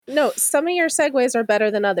No, some of your segues are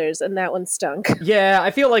better than others, and that one stunk. Yeah,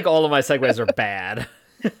 I feel like all of my segues are bad.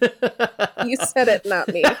 You said it, not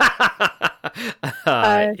me.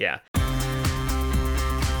 Yeah.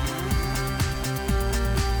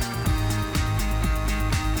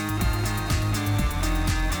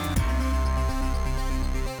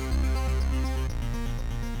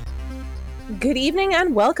 Good evening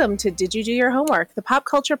and welcome to Did You Do Your Homework, the pop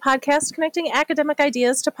culture podcast connecting academic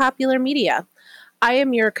ideas to popular media. I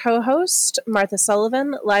am your co-host, Martha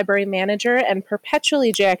Sullivan, library manager, and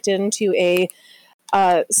perpetually jacked into a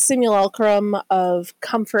simulacrum of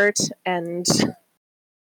comfort and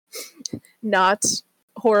not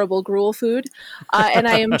horrible gruel food. And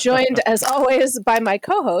I am joined, as always, by my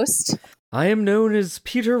co-host. I am known as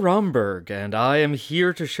Peter Romberg, and I am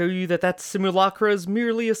here to show you that simulacra is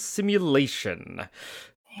merely a simulation.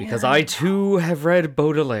 Because I, too, have read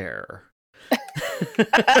Baudelaire.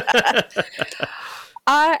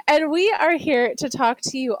 And we are here to talk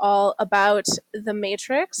to you all about The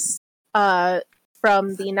Matrix,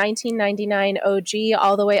 from the 1999 OG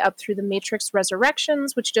all the way up through The Matrix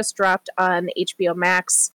Resurrections, which just dropped on HBO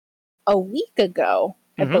Max a week ago,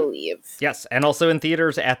 I believe. Yes, and also in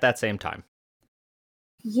theaters at that same time.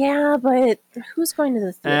 Yeah, but who's going to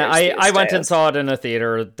the theaters? I went and saw it in a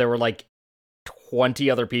theater. There were like 20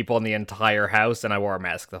 other people in the entire house, and I wore a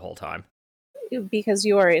mask the whole time. Because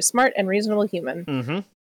you are a smart and reasonable human. You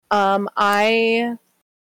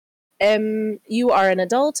are an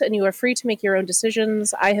adult and you are free to make your own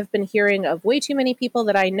decisions. I have been hearing of way too many people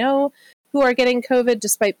that I know who are getting COVID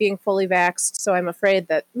despite being fully vaxxed, so I'm afraid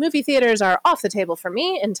that movie theaters are off the table for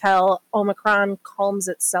me until Omicron calms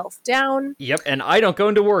itself down. Yep, and I don't go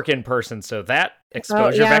into work in person, so that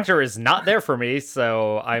exposure vector is not there for me,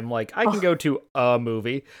 so I'm like, I can go to a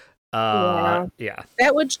movie. Yeah.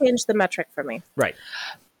 That would change the metric for me. Right.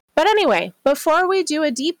 But anyway, before we do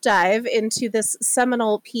a deep dive into this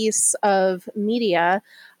seminal piece of media,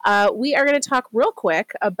 we are going to talk real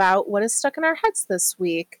quick about what is stuck in our heads this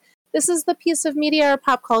week. This is the piece of media or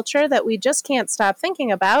pop culture that we just can't stop thinking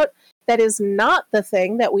about. That is not the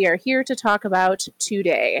thing that we are here to talk about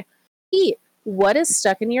today. Pete, what is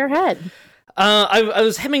stuck in your head? I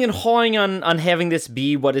was hemming and hawing on having this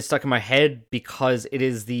be what is stuck in my head because it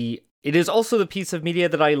is also the piece of media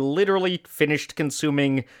that I literally finished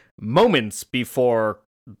consuming moments before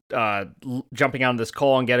jumping on this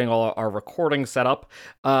call and getting all our recording set up.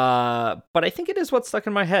 But I think it is what's stuck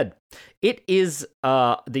in my head. It is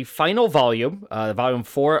the final volume, volume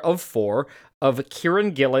 4 of 4, of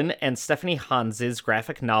Kieran Gillen and Stephanie Hans's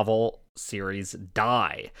graphic novel series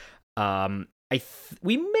Die.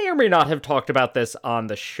 We may or may not have talked about this on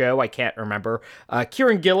the show. I can't remember.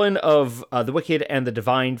 Kieran Gillen of The Wicked and the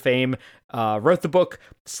Divine fame wrote the book.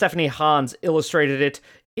 Stephanie Hans illustrated it.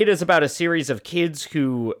 It is about a series of kids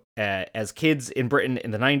who, as kids in Britain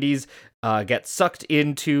in the 90s, get sucked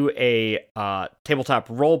into a tabletop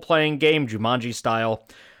role-playing game, Jumanji style.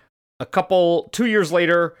 2 years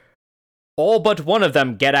later, all but one of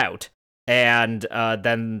them get out. And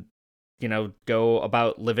then go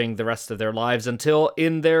about living the rest of their lives until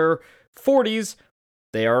in their 40s,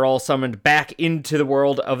 they are all summoned back into the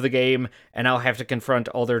world of the game and now have to confront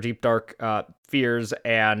all their deep, dark fears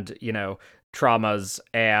and, traumas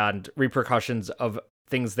and repercussions of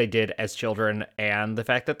things they did as children and the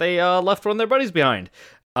fact that they left one of their buddies behind.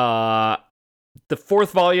 The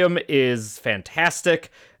 4th volume is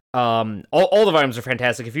fantastic. All the volumes are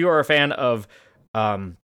fantastic. If you are a fan of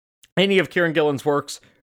any of Kieran Gillen's works,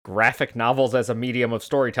 graphic novels as a medium of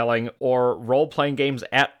storytelling, or role-playing games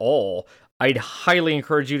at all, I'd highly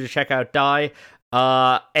encourage you to check out Die.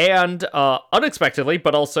 And unexpectedly,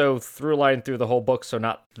 but also through line through the whole book, so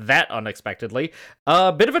not that unexpectedly,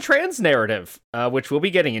 a bit of a trans narrative, which we'll be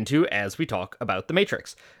getting into as we talk about The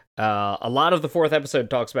Matrix. A lot of the 4th episode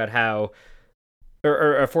talks about how,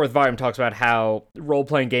 or 4th volume talks about how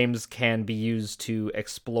role-playing games can be used to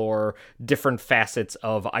explore different facets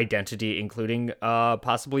of identity, including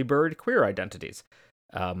possibly buried queer identities,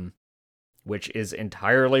 which is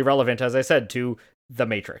entirely relevant, as I said, to The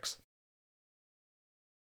Matrix.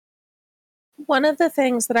 One of the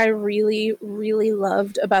things that I really, really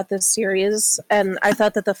loved about this series, and I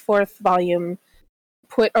thought that the 4th volume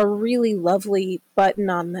put a really lovely button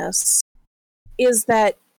on this, is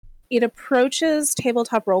that it approaches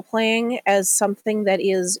tabletop role-playing as something that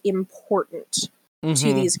is important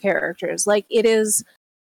to these characters. Like, it is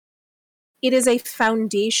a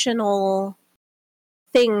foundational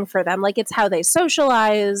thing for them. Like, it's how they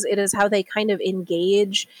socialize, it is how they kind of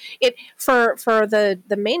engage. It for the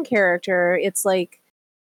main character, it's like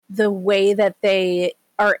the way that they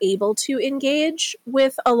are able to engage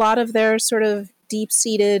with a lot of their sort of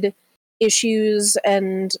deep-seated issues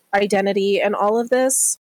and identity and all of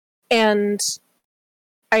this. And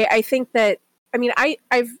I think that, I mean,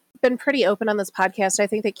 I've been pretty open on this podcast. I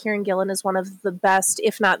think that Kieran Gillen is one of the best,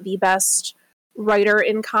 if not the best, writer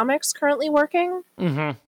in comics currently working.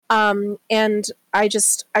 Mm-hmm. And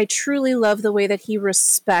I truly love the way that he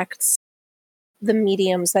respects the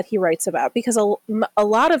mediums that he writes about, because a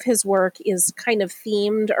lot of his work is kind of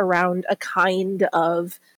themed around a kind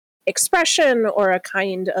of expression or a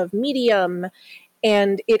kind of medium,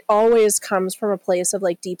 and it always comes from a place of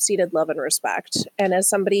like deep-seated love and respect. And as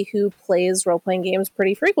somebody who plays role-playing games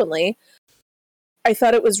pretty frequently, I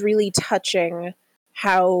thought it was really touching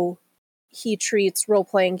how he treats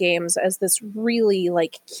role-playing games as this really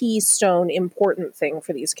like keystone important thing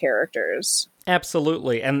for these characters.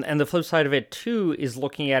 Absolutely. And the flip side of it too is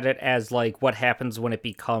looking at it as like what happens when it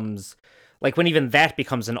becomes like when even that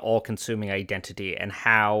becomes an all-consuming identity, and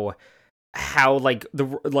how like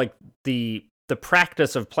the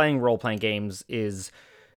practice of playing role-playing games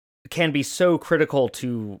can be so critical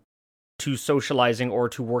to socializing or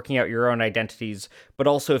to working out your own identities, but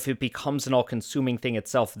also if it becomes an all-consuming thing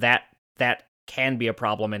itself, that can be a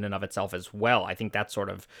problem in and of itself as well. I think that's sort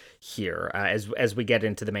of here as we get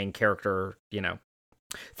into the main character, you know,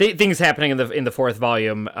 things happening in the fourth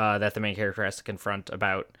volume that the main character has to confront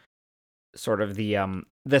about sort of the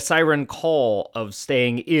siren call of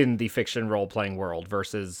staying in the fiction role-playing world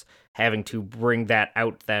versus having to bring that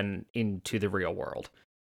out then into the real world.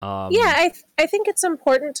 I think it's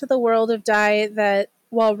important to the world of Die that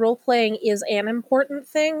while role-playing is an important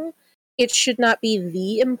thing, it should not be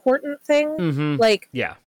the important thing. Mm-hmm.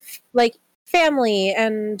 Like family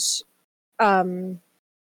and,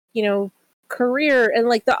 you know, career and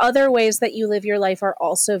like the other ways that you live your life are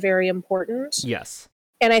also very important. Yes.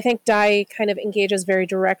 And I think Die kind of engages very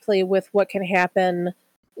directly with what can happen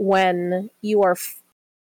when you are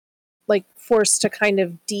forced to kind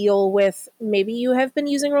of deal with, maybe you have been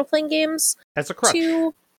using role-playing games as a crutch.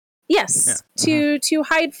 To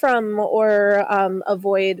hide from or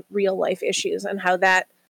avoid real life issues, and how that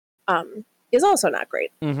is also not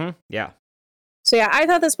great. Mm-hmm. Yeah. So yeah, I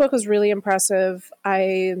thought this book was really impressive.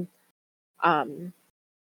 It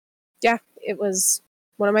was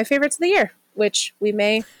one of my favorites of the year, which we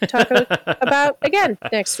may talk about again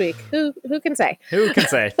next week. Who can say? Who can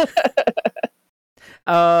say?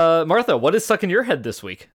 Martha, what is stuck in your head this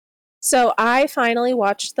week? So I finally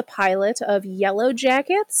watched the pilot of Yellow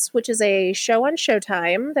Jackets, which is a show on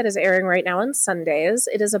Showtime that is airing right now on Sundays.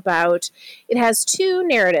 It has two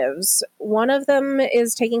narratives. One of them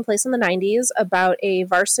is taking place in the 90s about a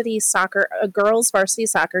girls' varsity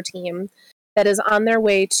soccer team that is on their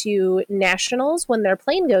way to nationals when their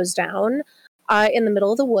plane goes down in the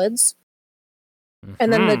middle of the woods. Mm-hmm.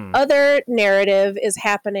 And then the other narrative is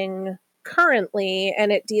happening currently,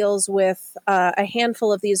 and it deals with a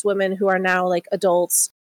handful of these women who are now like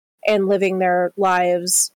adults and living their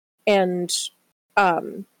lives, and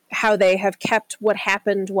how they have kept what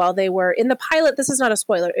happened while they were in the pilot. This is not a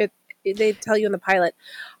spoiler. They tell you in the pilot.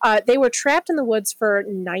 They were trapped in the woods for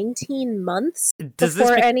 19 months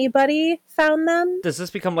before anybody found them. Does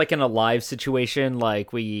this become like an Alive situation?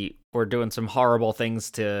 Like we were doing some horrible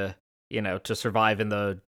things to survive in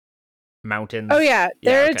the mountains? Oh yeah,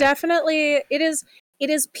 definitely. It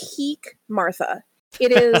is peak Martha.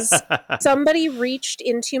 It is somebody reached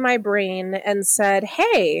into my brain and said,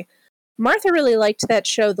 "Hey, Martha really liked that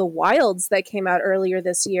show The Wilds that came out earlier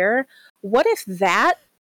this year. What if that,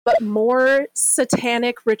 but more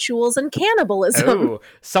satanic rituals and cannibalism?" Oh,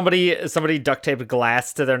 somebody duct taped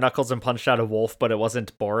glass to their knuckles and punched out a wolf, but it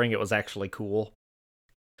wasn't boring, it was actually cool.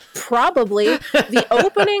 Probably.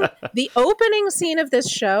 The opening scene of this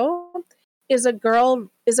show is a girl,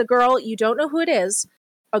 you don't know who it is,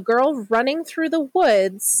 a girl running through the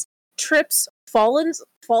woods, trips,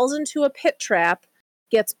 falls into a pit trap,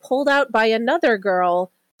 gets pulled out by another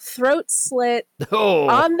girl, throat slit,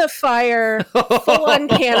 on the fire, full on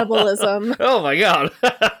cannibalism. Oh my god.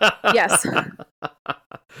 Yes.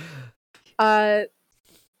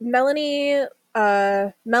 Melanie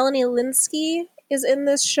Lynskey is in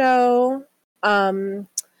this show.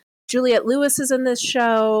 Juliette Lewis is in this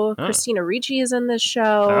show. Oh. Christina Ricci is in this show.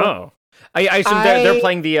 Oh, I assume they're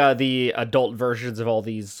playing the adult versions of all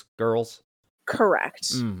these girls.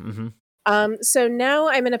 Correct. Mm-hmm. So now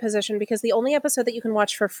I'm in a position, because the only episode that you can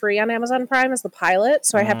watch for free on Amazon Prime is the pilot.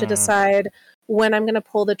 So I have to decide when I'm going to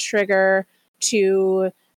pull the trigger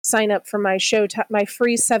to sign up for my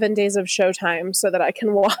free 7 days of Showtime so that I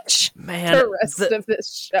can watch the rest of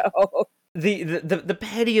this show. The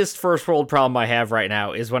pettiest first world problem I have right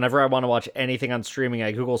now is whenever I want to watch anything on streaming,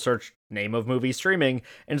 I Google search name of movie streaming,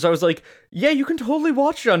 and so I was like, yeah, you can totally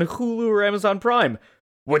watch it on Hulu or Amazon Prime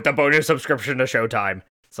with the bonus subscription to Showtime.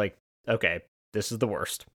 It's like, okay, this is the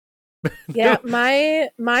worst. Yeah, my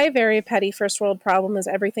very petty first world problem is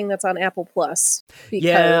everything that's on Apple Plus.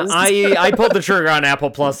 Yeah, I pulled the trigger on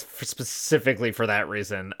Apple Plus specifically for that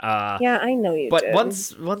reason. Yeah, I know you but did.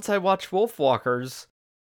 once I watch Wolfwalkers,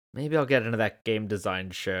 maybe I'll get into that game design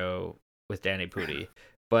show with Danny Pudi.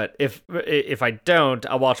 But if I don't,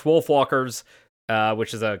 I'll watch Wolfwalkers,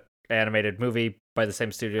 which is a animated movie by the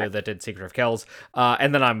same studio that did Secret of Kells,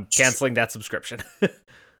 and then I'm canceling that subscription.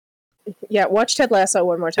 Yeah, watch Ted Lasso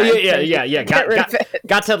one more time. Yeah.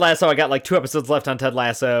 Got Ted Lasso. I got like 2 episodes left on Ted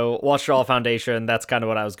Lasso. Watched All Foundation. That's kind of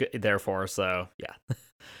what I was there for. So yeah.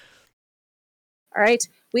 All right,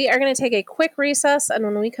 we are going to take a quick recess, and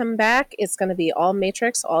when we come back, it's going to be all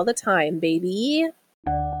Matrix all the time, baby.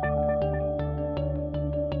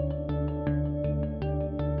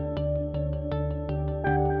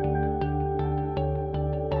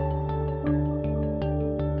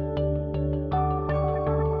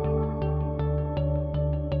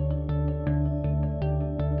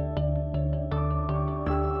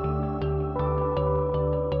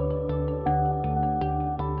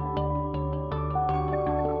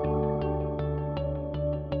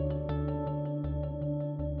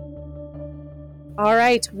 All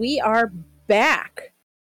right, we are back.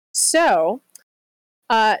 So,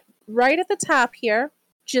 right at the top here,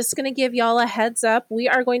 just going to give y'all a heads up. We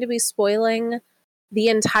are going to be spoiling the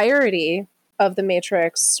entirety of the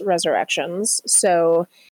Matrix Resurrections. So,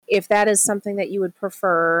 if that is something that you would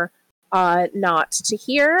prefer not to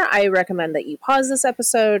hear, I recommend that you pause this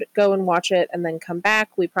episode, go and watch it, and then come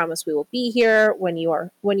back. We promise we will be here when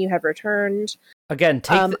you have returned. Again,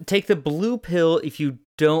 take the blue pill if you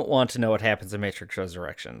don't want to know what happens in Matrix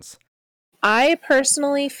Resurrections. I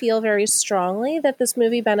personally feel very strongly that this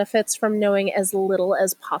movie benefits from knowing as little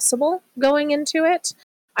as possible going into it.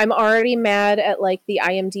 I'm already mad at like the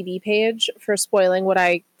IMDb page for spoiling what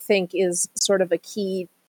I think is sort of a key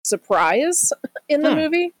surprise in the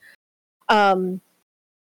movie.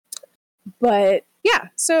 But yeah,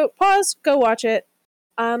 so pause, go watch it.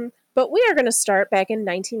 But we are going to start back in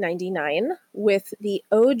 1999 with the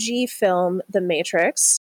OG film, The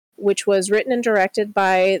Matrix, which was written and directed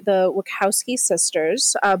by the Wachowski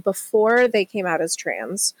sisters before they came out as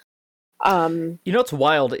trans. You know what's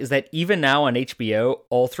wild is that even now on HBO,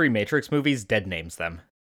 all 3 Matrix movies dead names them.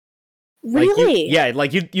 Really?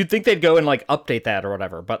 You'd think they'd go and like update that or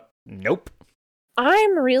whatever, but nope.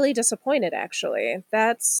 I'm really disappointed, actually.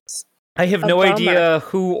 I have no idea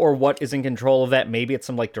who or what is in control of that. Maybe it's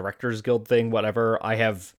some like Directors Guild thing, whatever. I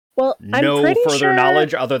have no further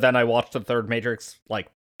knowledge other than I watched the 3rd Matrix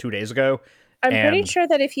like 2 days ago. I'm pretty sure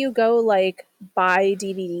that if you go like buy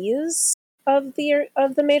DVDs of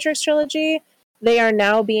the Matrix trilogy, they are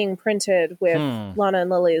now being printed with Lana and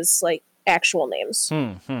Lily's like actual names.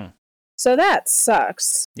 So that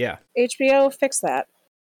sucks. Yeah. HBO, fix that.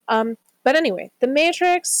 But anyway, The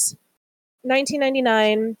Matrix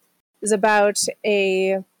 1999 is about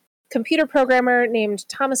a computer programmer named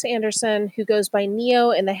Thomas Anderson who goes by Neo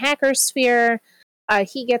in the hacker sphere.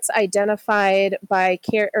 He gets identified by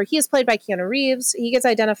he is played by Keanu Reeves. He gets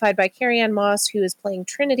identified by Carrie-Anne Moss, who is playing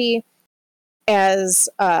Trinity, as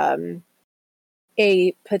a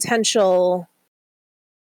potential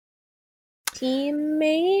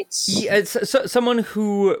teammate. Yeah, someone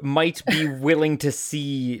who might be willing to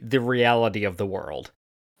see the reality of the world.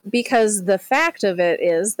 Because the fact of it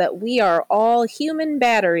is that we are all human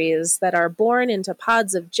batteries that are born into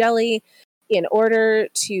pods of jelly in order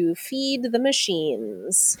to feed the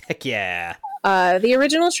machines. Heck yeah. The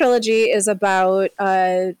original trilogy is about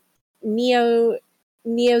Neo's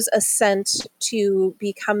ascent to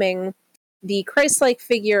becoming the Christ-like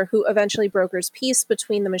figure who eventually brokers peace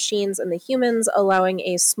between the machines and the humans, allowing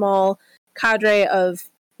a small cadre of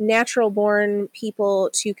natural-born people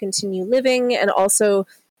to continue living, and also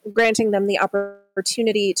granting them the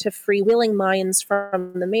opportunity to free willing minds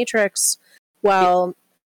from the Matrix, while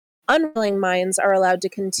unwilling minds are allowed to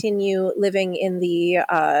continue living in the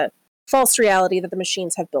false reality that the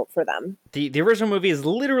machines have built for them. The original movie is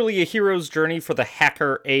literally a hero's journey for the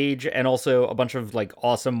hacker age, and also a bunch of like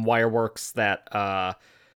awesome wireworks that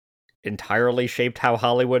entirely shaped how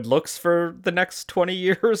Hollywood looks for the next 20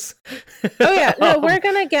 years. Oh yeah, no, we're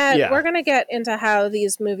gonna get into how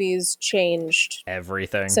these movies changed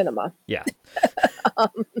everything cinema. Yeah.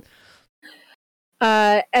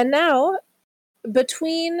 And now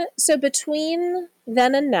between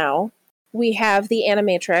then and now, we have the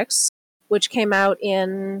Animatrix, which came out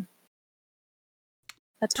in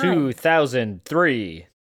a time. 2003.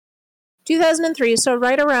 2003, so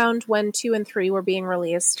right around when 2 and 3 were being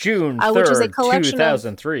released. June 3rd, which is a collection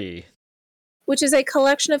 2003. Which is a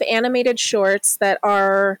collection of animated shorts that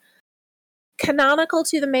are canonical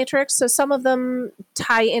to The Matrix. So some of them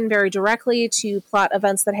tie in very directly to plot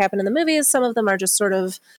events that happen in the movies. Some of them are just sort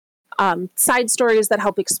of side stories that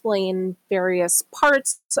help explain various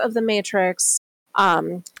parts of The Matrix.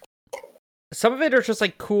 Some of it are just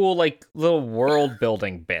like cool, like little world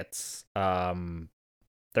building bits.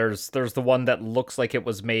 There's the one that looks like it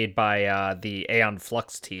was made by the Aeon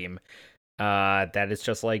Flux team. That is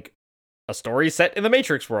just like a story set in the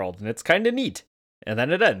Matrix world, and it's kind of neat. And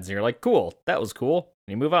then it ends, and you're like, cool, that was cool.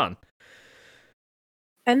 And you move on.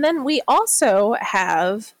 And then we also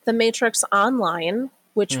have The Matrix Online,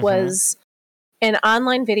 which was an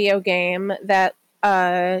online video game that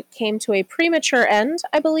came to a premature end,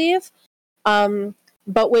 I believe,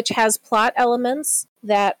 but which has plot elements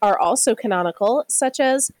that are also canonical, such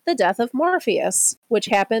as the death of Morpheus, which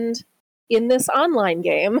happened in this online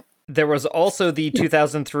game. There was also the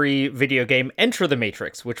 2003 video game Enter the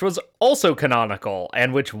Matrix, which was also canonical,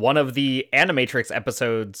 and which one of the Animatrix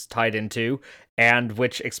episodes tied into, and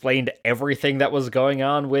which explained everything that was going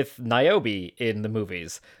on with Niobe in the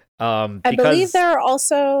movies. I believe there are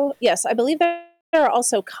also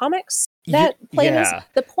comics that play this.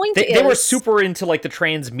 The point is... They were super into like the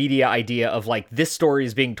transmedia idea of like, this story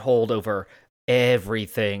is being told over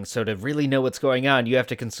everything, so to really know what's going on, you have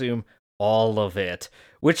to consume all of it.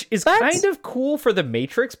 Which is kind of cool for The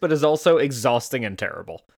Matrix, but is also exhausting and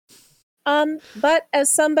terrible. But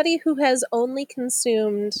as somebody who has only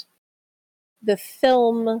consumed the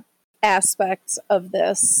film aspects of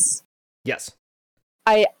this... Yes.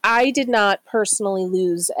 I did not personally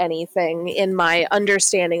lose anything in my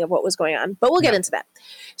understanding of what was going on, but we'll get into that.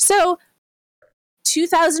 So,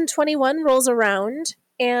 2021 rolls around,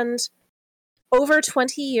 and over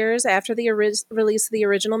 20 years after the release of the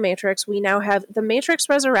original Matrix, we now have The Matrix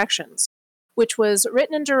Resurrections, which was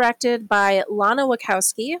written and directed by Lana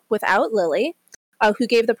Wachowski without Lily, who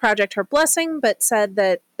gave the project her blessing, but said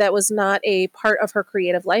that that was not a part of her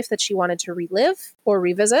creative life that she wanted to relive or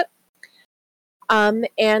revisit,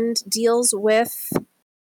 and deals with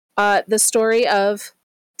the story of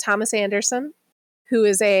Thomas Anderson, who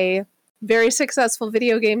is a very successful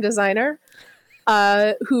video game designer,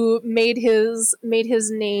 who made his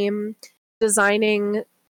name designing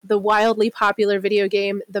the wildly popular video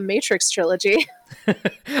game The Matrix Trilogy.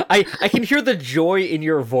 I can hear the joy in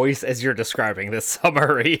your voice as you're describing this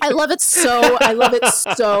summary. I love it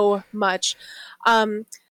so much. But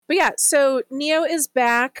yeah, so Neo is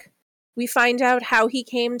back. We find out how he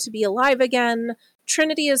came to be alive again.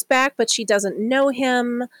 Trinity is back, but she doesn't know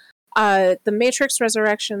him. The Matrix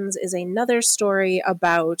Resurrections is another story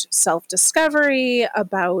about self-discovery,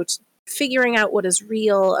 about figuring out what is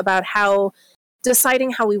real, about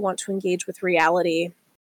deciding how we want to engage with reality.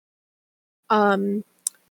 And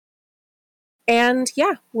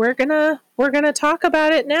yeah, we're gonna talk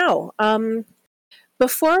about it now.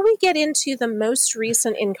 Before we get into the most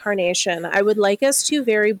recent incarnation, I would like us to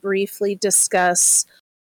very briefly discuss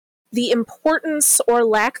the importance or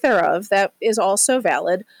lack thereof, that is also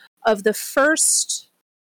valid, of the first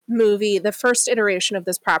movie, the first iteration of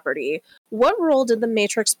this property. What role did The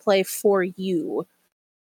Matrix play for you?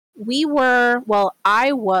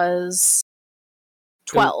 I was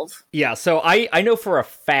 12. Yeah, so I know for a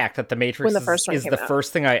fact that The Matrix is the out.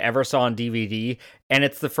 first thing I ever saw on DVD, and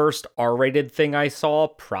it's the first R-rated thing I saw,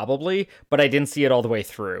 probably, but I didn't see it all the way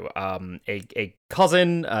through. A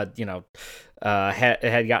cousin, had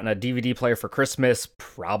gotten a DVD player for Christmas,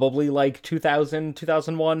 probably like 2000,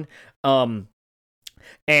 2001.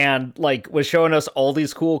 And like was showing us all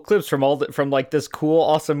these cool clips from like this cool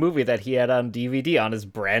awesome movie that he had on DVD on his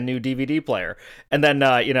brand new DVD player. And then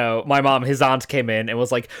my mom, his aunt, came in and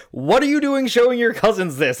was like, "What are you doing showing your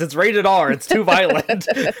cousins this? It's rated R. It's too violent."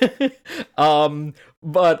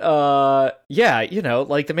 But yeah,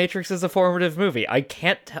 like The Matrix is a formative movie. I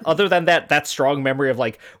can't, other than that strong memory of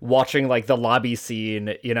like watching like the lobby scene,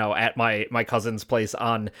 at my cousin's place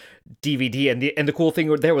on DVD, and the cool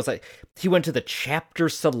thing there was like he went to the chapter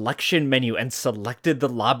selection menu and selected the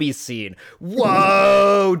lobby scene.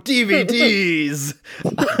 Whoa, DVDs.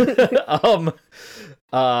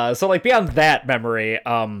 So like beyond that memory,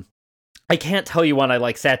 I can't tell you when I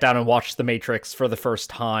like sat down and watched The Matrix for the first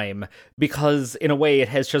time, because in a way it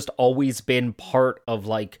has just always been part of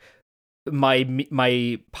like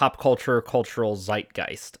my pop cultural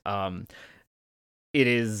zeitgeist.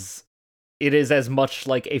 It is as much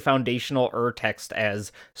like a foundational urtext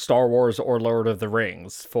as Star Wars or Lord of the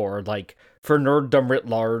Rings for nerddom writ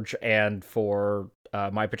large, and for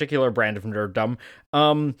my particular brand of nerddom.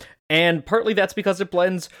 And partly that's because it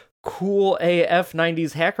blends cool AF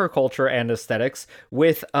 90s hacker culture and aesthetics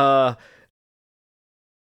with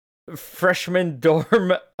freshman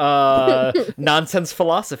dorm nonsense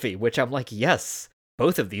philosophy, which I'm like, yes,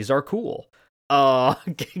 both of these are cool.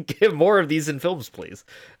 Give more of these in films, please.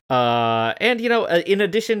 And, in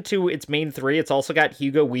addition to its main three, it's also got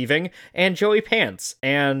Hugo Weaving and Joey Pants.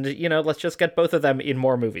 And, let's just get both of them in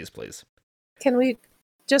more movies, please. Can we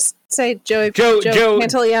just say Joe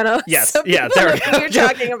Pantoliano? Yes, so yeah, there we go. You're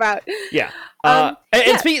talking about. Yeah.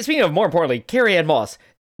 And speaking of, more importantly, Carrie-Anne Moss,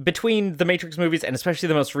 between the Matrix movies and especially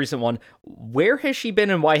the most recent one, where has she been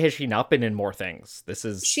and why has she not been in more things?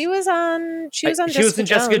 She was in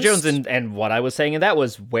Jessica Jones, and what I was saying in that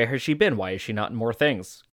was, where has she been? Why is she not in more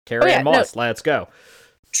things? Carrie-Anne Moss, let's go.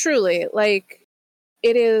 Truly,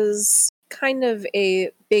 it is kind of a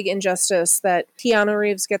big injustice that Keanu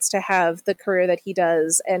Reeves gets to have the career that he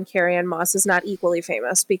does, and Carrie-Anne Moss is not equally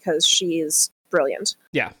famous because she's brilliant.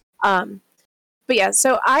 Yeah. But yeah,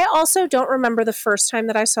 so I also don't remember the first time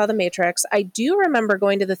that I saw The Matrix. I do remember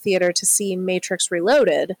going to the theater to see Matrix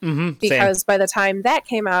Reloaded, because by the time that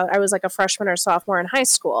came out, I was like a freshman or sophomore in high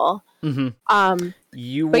school. Mm-hmm.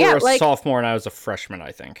 You were a sophomore and I was a freshman,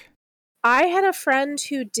 I think. I had a friend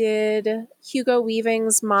who did Hugo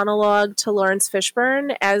Weaving's monologue to Lawrence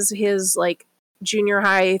Fishburne as his junior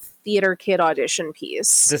high theater kid audition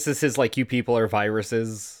piece. This is his you people are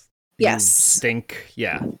viruses. Yes. You stink.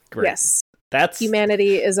 Yeah. Great. Yes. That's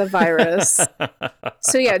humanity is a virus.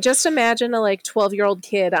 So yeah, just imagine a 12-year-old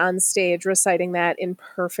kid on stage reciting that in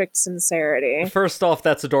perfect sincerity. First off,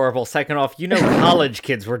 that's adorable. Second off, college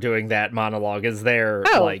kids were doing that monologue as their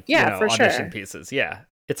audition pieces. Yeah.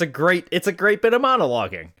 It's a great bit of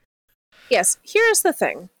monologuing. Yes. Here's the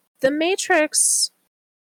thing. The Matrix,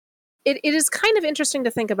 it is kind of interesting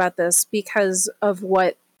to think about this because of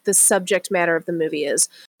what the subject matter of the movie is.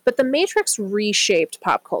 But The Matrix reshaped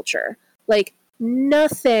pop culture.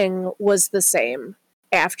 Nothing was the same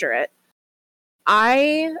after it.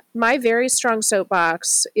 My very strong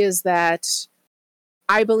soapbox is that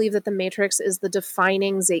I believe that The Matrix is the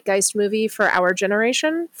defining zeitgeist movie for our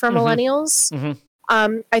generation, for millennials.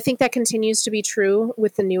 Mm-hmm. I think that continues to be true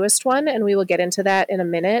with the newest one, and we will get into that in a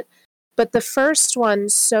minute. But the first one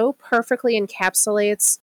so perfectly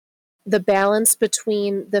encapsulates the balance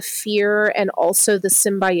between the fear and also the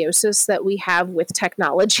symbiosis that we have with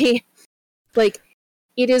technology.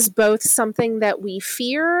 It is both something that we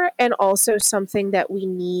fear and also something that we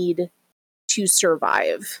need to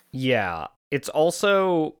survive. Yeah. It's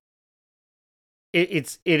also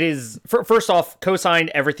it is first off, co-sign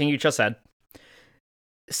everything you just said.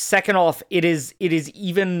 Second off, it is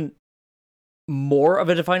even more of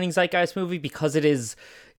a defining zeitgeist movie because it is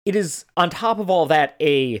on top of all that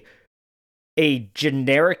a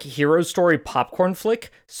generic hero story popcorn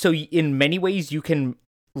flick. So in many ways you can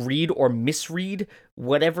read or misread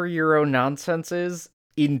whatever your own nonsense is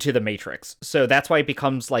into the Matrix. So that's why it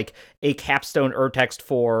becomes a capstone urtext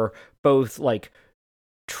for both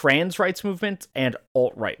trans rights movement and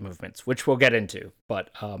alt-right movements, which we'll get into. But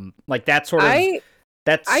that sort of I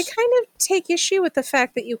kind of take issue with the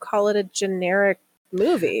fact that you call it a generic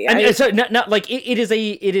movie. So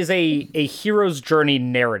it is a hero's journey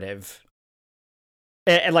narrative.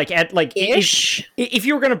 If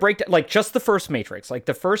you were going to break just the first Matrix,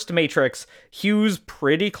 the first Matrix hews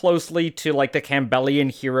pretty closely to the Campbellian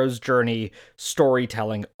hero's journey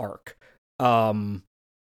storytelling arc. On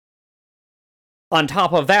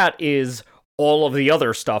top of that is all of the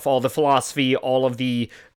other stuff, all the philosophy, all of the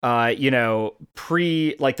the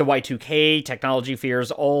Y2K technology fears,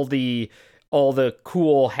 all the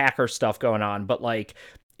cool hacker stuff going on. But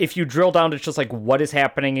if you drill down to just what is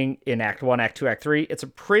happening in Act 1, Act 2, Act 3, it's a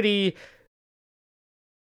pretty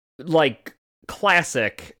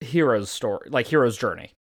classic hero's story, hero's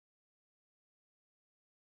journey.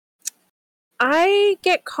 I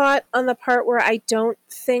get caught on the part where I don't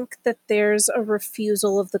think that there's a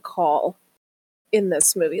refusal of the call in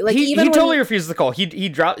this movie. He totally refuses the call. He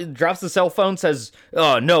drops the cell phone, says,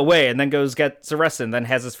 "Oh, no way," and then gets arrested, and then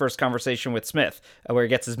has his first conversation with Smith, where he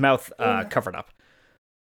gets his mouth covered up.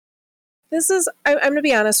 I'm going to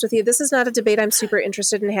be honest with you. This is not a debate I'm super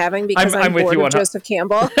interested in having because I'm bored of Joseph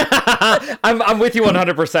Campbell. I'm with you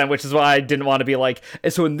 100%, which is why I didn't want to be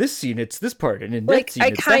so in this scene, it's this part, and in that scene,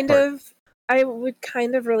 it's that part. I would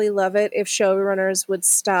kind of really love it if showrunners would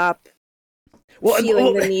stop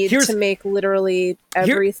feeling the need to make literally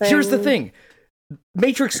everything. Here's the thing.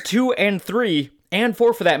 Matrix 2 and 3... and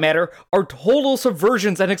 4 for that matter, are total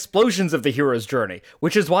subversions and explosions of the hero's journey,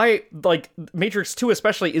 which is why, Matrix 2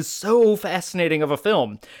 especially is so fascinating of a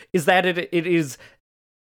film, is that it is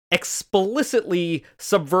explicitly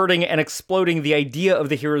subverting and exploding the idea of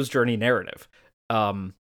the hero's journey narrative.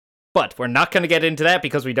 But we're not going to get into that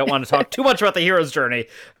because we don't want to talk too much about the hero's journey.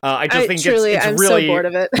 I'm so bored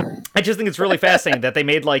of it. I just think it's really fascinating that they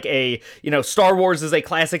made like Star Wars is a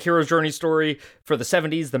classic hero's journey story for the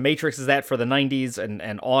 70s. The Matrix is that for the 90s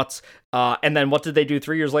and aughts. And then what did they do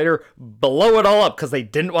 3 years later? Blow it all up because they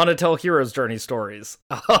didn't want to tell hero's journey stories.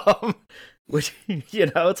 Which,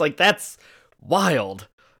 it's like, that's wild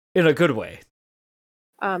in a good way.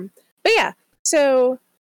 But yeah, so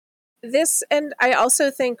this, and I also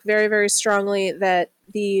think very, very strongly that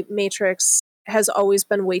the Matrix has always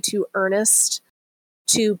been way too earnest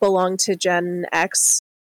to belong to Gen X.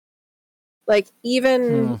 Like,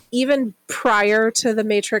 even prior to the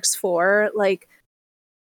Matrix 4, like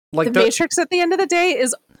the Matrix at the end of the day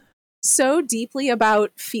is so deeply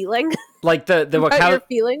about feeling. Like the your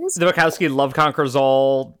feelings. The Wachowski love conquers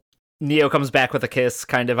all, Neo comes back with a kiss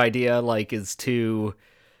kind of idea, like, is too...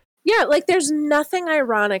 Yeah, like, there's nothing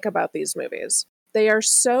ironic about these movies. They are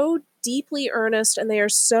so deeply earnest, and they are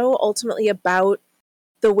so ultimately about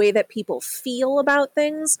the way that people feel about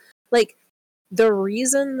things. Like, the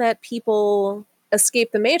reason that people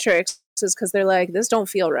escape the Matrix is because they're like, this don't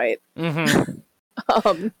feel right.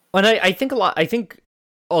 Mm-hmm. And I think a lot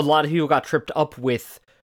of people got tripped up with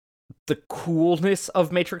the coolness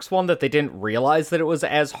of Matrix 1, that they didn't realize that it was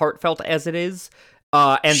as heartfelt as it is.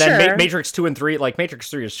 And then Matrix 2 and 3, like, Matrix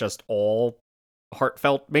 3 is just all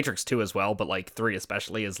heartfelt. Matrix 2 as well, but, like, 3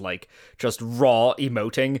 especially is, like, just raw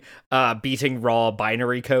emoting, beating raw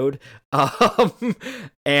binary code. And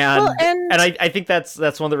I think that's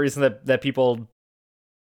one of the reasons that people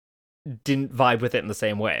didn't vibe with it in the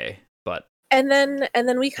same way. But and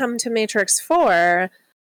then we come to Matrix 4,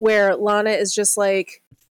 where Lana is just like,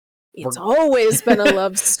 it's always been a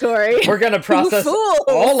love story. We're gonna process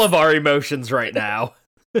all of our emotions right now.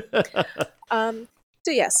 So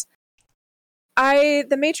yes,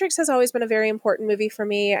 The Matrix has always been a very important movie for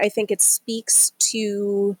me. I think it speaks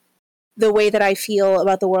to the way that I feel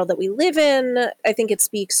about the world that we live in. I think it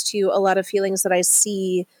speaks to a lot of feelings that I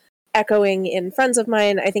see echoing in friends of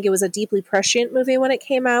mine. I think it was a deeply prescient movie when it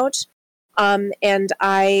came out. And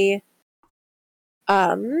I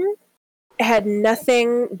had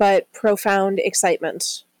nothing but profound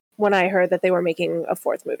excitement when I heard that they were making a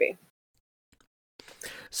fourth movie.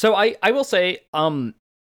 So I will say, I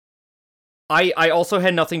also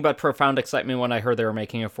had nothing but profound excitement when I heard they were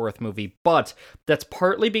making a fourth movie, but that's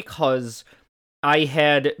partly because I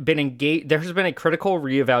had been engaged. There has been a critical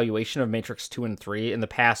reevaluation of Matrix 2 and 3 in the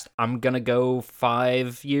past, I'm gonna go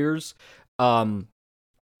 5 years. And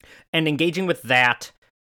engaging with that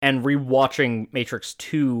and rewatching Matrix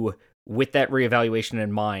 2 with that reevaluation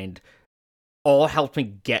in mind all helped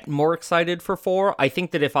me get more excited for 4. I think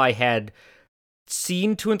that if I had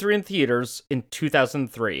seen 2 and 3 in theaters in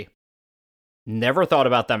 2003, never thought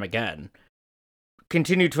about them again,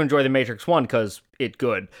 continued to enjoy The Matrix 1 because it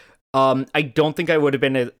good, I don't think I would have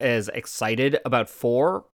been as excited about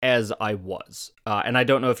 4 as I was. And I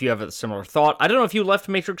don't know if you have a similar thought. I don't know if you left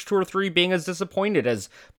Matrix 2 or 3 being as disappointed as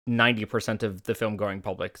 90% of the film-going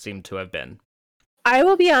public seemed to have been. I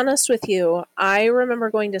will be honest with you. I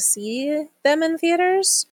remember going to see them in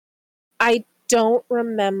theaters. I don't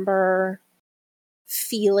remember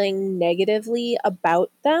feeling negatively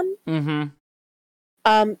about them. Mm-hmm.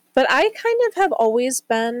 But I kind of have always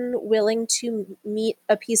been willing to meet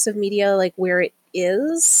a piece of media like where it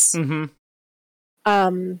is. Mm-hmm.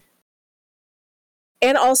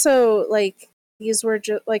 And also, like, these were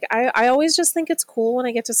just like, I always just think it's cool when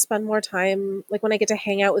I get to spend more time, like when I get to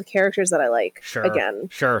hang out with characters that I like again.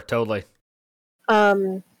 Sure, totally.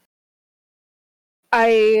 I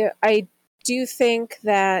do think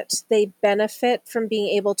that they benefit from being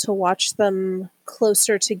able to watch them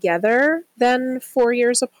closer together than 4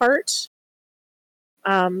 years apart.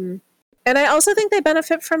 And I also think they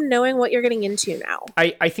benefit from knowing what you're getting into now.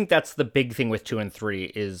 I think that's the big thing with 2 and 3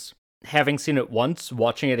 is having seen it once,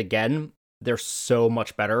 watching it again, they're so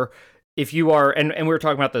much better. If you are, and we were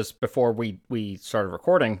talking about this before we started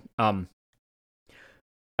recording, I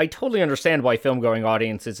totally understand why film-going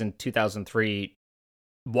audiences in 2003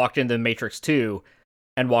 walked into Matrix 2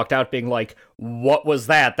 and walked out being like, what was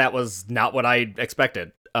that? That was not what I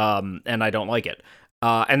expected. And I don't like it.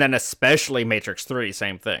 And then especially Matrix 3,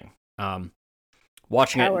 same thing.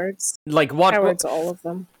 Watching Cowards. it, like Cowards, all of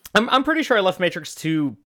them. I'm pretty sure I left Matrix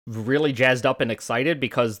 2 really jazzed up and excited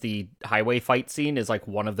because the highway fight scene is like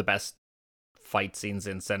one of the best fight scenes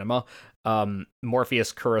in cinema.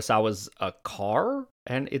 Morpheus Kurosawa's a car,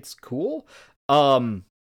 and it's cool.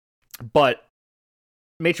 But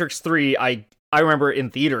Matrix 3, I remember in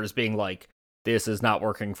theaters being like, this is not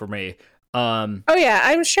working for me. Oh yeah,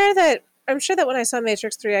 I'm sure that when I saw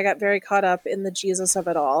Matrix 3, I got very caught up in the Jesus of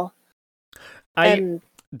it all.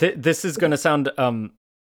 This is going to sound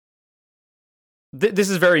this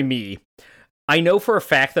is very me. I know for a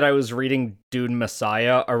fact that I was reading Dune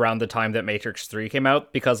Messiah around the time that Matrix 3 came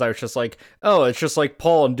out, because I was just like, oh, it's just like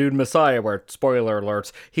Paul in Dune Messiah, where, spoiler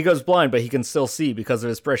alerts, he goes blind, but he can still see because of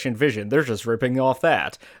his prescient vision. They're just ripping off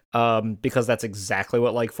that. Because that's exactly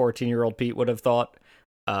what, like, 14-year-old Pete would have thought.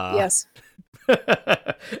 Yes.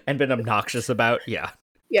 And been obnoxious about, yeah.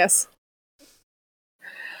 Yes.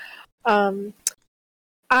 I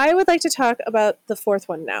would like to talk about the fourth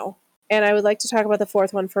one now. And I would like to talk about the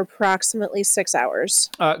fourth one for approximately 6 hours.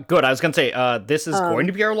 Good. I was going to say, this is going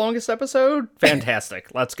to be our longest episode.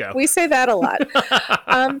 Fantastic. Let's go. We say that a lot.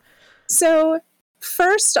 So,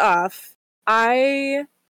 first off, I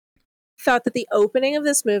thought that the opening of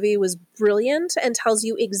this movie was brilliant and tells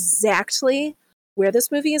you exactly where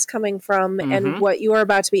this movie is coming from and what you are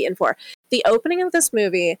about to be in for. The opening of this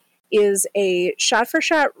movie is a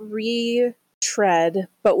shot-for-shot retread,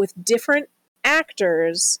 but with different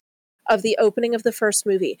actors, of the opening of the first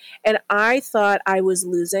movie, and I thought I was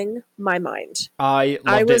losing my mind. I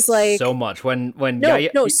loved it like, so much when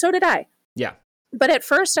no, so did I. Yeah, but at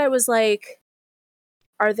first I was like,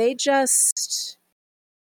 are they just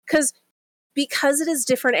because it is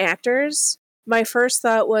different actors? My first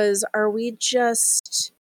thought was, are we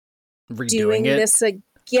just doing this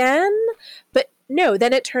again? But no,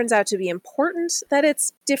 then it turns out to be important that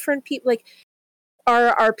it's different people. Like,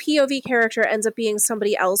 our POV character ends up being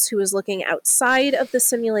somebody else who is looking outside of the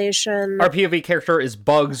simulation. Our POV character is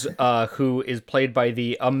Bugs, who is played by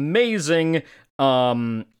the amazing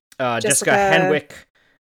Jessica Henwick.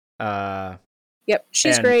 Yep,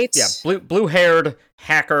 she's great. Yeah, blue-haired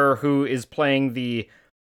hacker who is playing the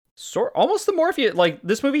almost the Morpheus. Like,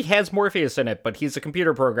 this movie has Morpheus in it, but he's a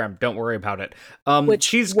computer program. Don't worry about it. Which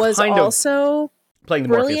she's was kind also of playing the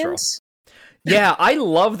brilliant. Morpheus role. Yeah, I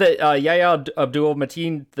love that Yahya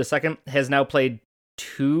Abdul-Mateen II has now played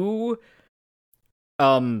two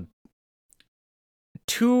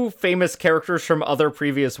famous characters from other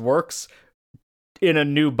previous works in a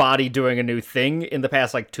new body doing a new thing in the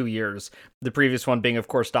past, 2 years. The previous one being, of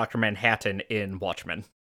course, Dr. Manhattan in Watchmen.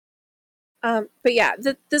 But yeah,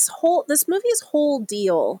 this movie's whole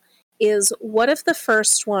deal is, what if the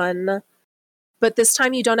first one... But this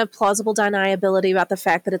time you don't have plausible deniability about the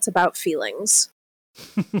fact that it's about feelings.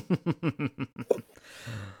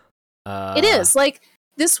 It is. Like,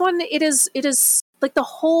 this one, it is like the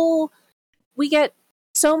whole... We get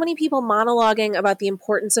so many people monologuing about the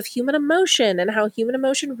importance of human emotion and how human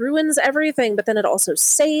emotion ruins everything, but then it also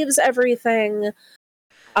saves everything.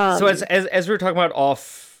 So as we were talking about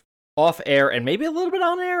off air and maybe a little bit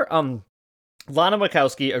on air, Lana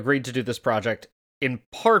Wachowski agreed to do this project in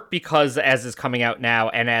part because, as is coming out now,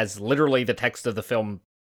 and as literally the text of the film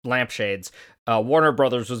lampshades, Warner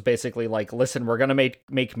Brothers was basically like, listen, we're going to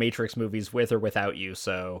make Matrix movies with or without you,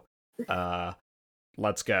 so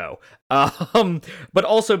let's go. But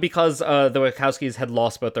also because the Wachowskis had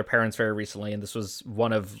lost both their parents very recently, and this was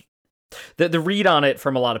one of... The read on it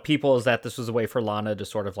from a lot of people is that this was a way for Lana to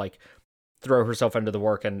sort of, throw herself into the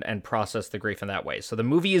work and process the grief in that way. So the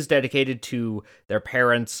movie is dedicated to their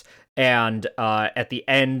parents, and at the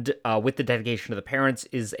end, with the dedication to the parents,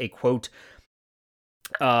 is a quote.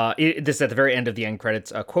 This is at the very end of the end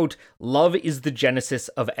credits. Quote, "Love is the genesis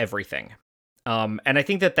of everything." And I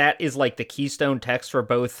think that is the keystone text for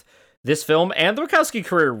both this film and the Wachowski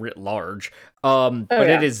career writ large. But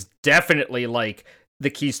it is definitely the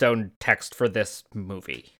keystone text for this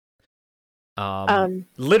movie.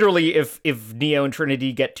 Literally, if Neo and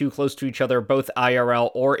Trinity get too close to each other, both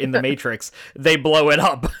IRL or in the Matrix, they blow it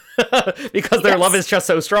up because their love is just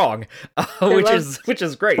so strong, which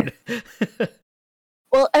is great.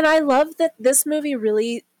 Well, and I love that this movie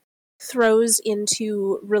really throws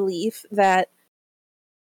into relief that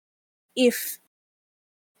I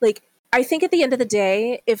think at the end of the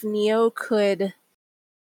day, if Neo could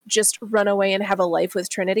just run away and have a life with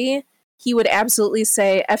Trinity, he would absolutely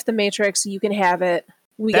say, F the Matrix, you can have it,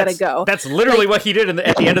 we gotta go. That's literally what he did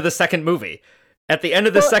at the end of the second movie. At the end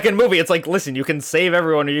of the second movie, it's like, listen, you can save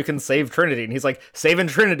everyone or you can save Trinity. And he's like, saving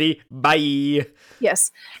Trinity, bye.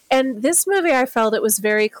 Yes. And this movie, I felt it was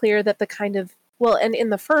very clear that the kind of... Well, and in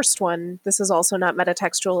the first one, this is also not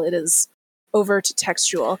metatextual, it is overt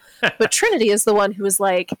textual. But Trinity is the one who is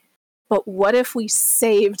like, but what if we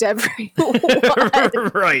saved everyone?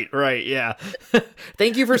 Right, yeah.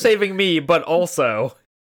 Thank you for saving me, but also...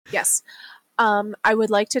 Yes. I would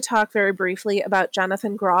like to talk very briefly about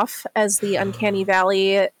Jonathan Groff as the Uncanny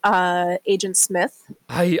Valley Agent Smith.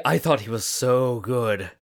 I thought he was so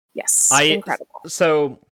good. Yes, incredible.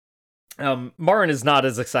 So, Marin is not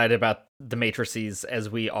as excited about the Matrices as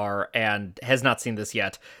we are, and has not seen this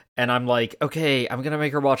yet. And I'm like, okay, I'm gonna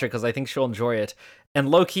make her watch it because I think she'll enjoy it.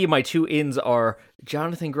 And low key, my two ins are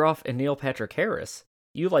Jonathan Groff and Neil Patrick Harris.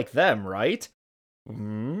 You like them, right?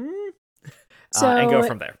 And go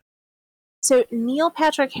from there. So Neil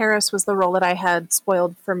Patrick Harris was the role that I had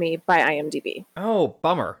spoiled for me by IMDb. Oh,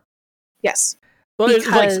 bummer. Yes. Well, it's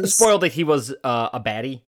like spoiled that he was a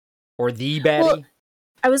baddie or the baddie. Well,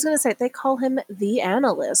 I was going to say they call him the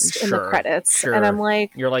analyst in the credits, and I'm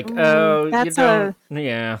like, you're like, oh, that's you don't,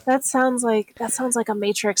 yeah. That sounds like a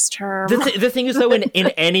Matrix term. The thing is, though, in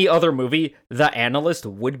any other movie, the analyst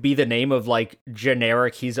would be the name of like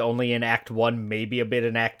generic. He's only in Act 1, maybe a bit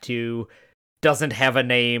in Act 2. Doesn't have a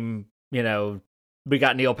name. You know, we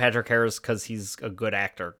got Neil Patrick Harris because he's a good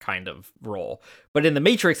actor kind of role. But in the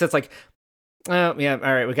Matrix, it's like, yeah,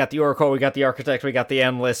 all right, we got the Oracle, we got the Architect, we got the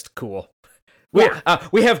Analyst, cool. We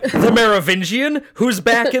have the Merovingian, who's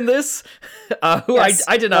back in this, who yes,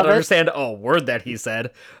 I did not understand a word that he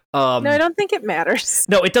said. No, I don't think it matters.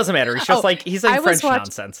 No, it doesn't matter. It's just like, he's like French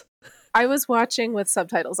nonsense. I was watching with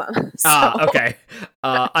subtitles on. So. Okay.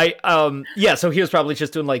 So he was probably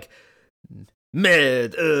just doing like, no,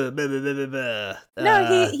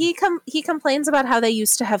 he complains about how they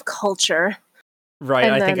used to have culture.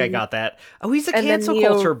 Right, I think I got that. Oh, he's a cancel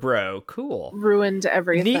culture bro. Cool. Ruined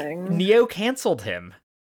everything. Neo canceled him.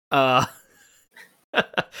 I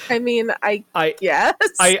mean, yes.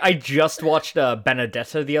 I just watched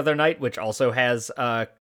Benedetta the other night, which also has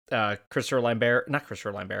Lambert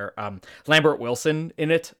Wilson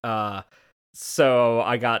in it. So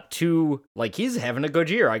I got two, like, he's having a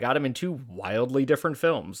good year. I got him in two wildly different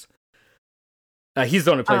films. He's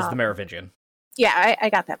the one who plays the Merovingian. Yeah, I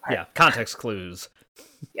got that part. Yeah, context clues.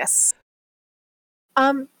 Yes.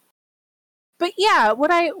 But yeah, what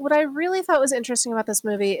I really thought was interesting about this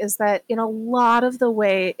movie is that in a lot of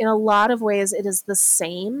ways it is the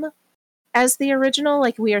same as the original.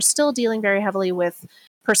 Like, we are still dealing very heavily with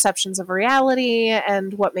perceptions of reality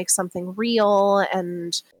and what makes something real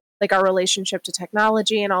and like our relationship to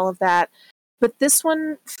technology and all of that. But this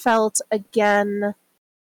one felt, again,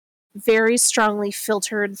 very strongly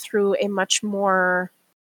filtered through a much more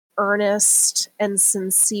earnest and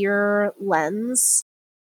sincere lens.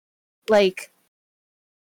 Like,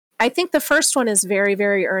 I think the first one is very,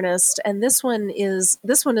 very earnest, and this one is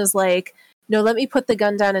like, no, let me put the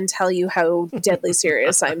gun down and tell you how deadly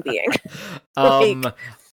serious I'm being. I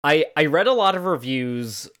read a lot of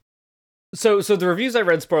reviews. So the reviews I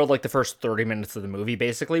read spoiled like the first 30 minutes of the movie,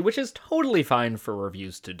 basically, which is totally fine for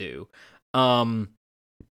reviews to do.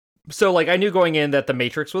 So, like, I knew going in that The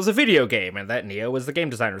Matrix was a video game and that Neo was the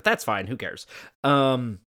game designer. That's fine. Who cares?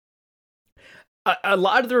 A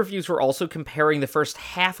lot of the reviews were also comparing the first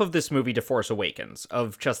half of this movie to Force Awakens,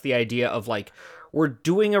 of just the idea of, like, we're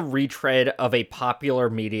doing a retread of a popular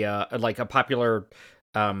media, like a popular,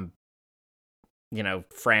 franchise.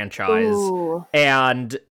 Ooh.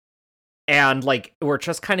 And like, we're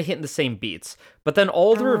just kind of hitting the same beats. But then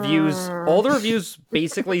all the reviews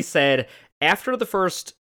basically said after the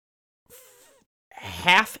first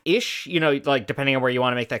half-ish, like, depending on where you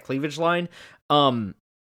want to make that cleavage line,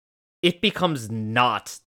 it becomes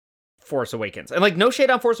not Force Awakens. And, like, no shade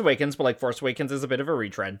on Force Awakens, but, like, Force Awakens is a bit of a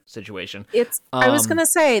retread situation. I was gonna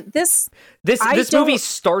say, this movie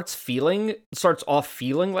starts off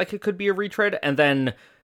feeling like it could be a retread, and then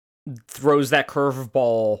throws that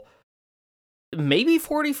curveball maybe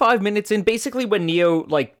 45 minutes in, basically when Neo,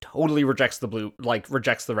 like, totally rejects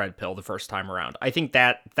the red pill the first time around. I think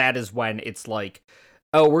that is when it's like,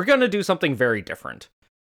 oh, we're gonna do something very different.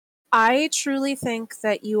 I truly think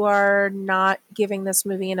that you are not giving this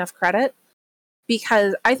movie enough credit,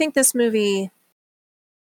 because I think this movie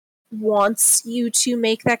wants you to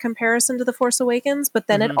make that comparison to The Force Awakens, but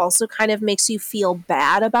then it also kind of makes you feel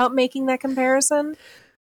bad about making that comparison.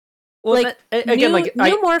 Well, like, again,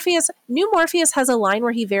 New Morpheus has a line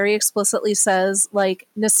where he very explicitly says, like,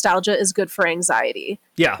 nostalgia is good for anxiety.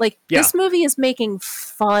 Yeah. Like, this movie is making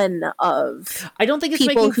fun of. I don't think it's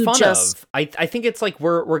making fun of. I think it's like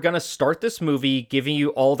we're gonna start this movie giving you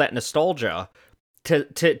all that nostalgia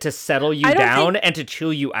to settle you down and to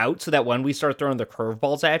chill you out, so that when we start throwing the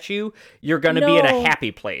curveballs at you, you're gonna be in a happy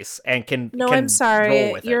place and can. No, I'm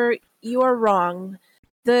sorry. You are wrong.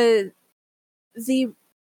 The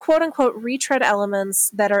quote-unquote retread elements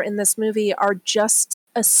that are in this movie are just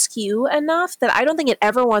askew enough that I don't think it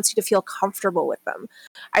ever wants you to feel comfortable with them.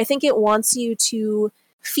 I think it wants you to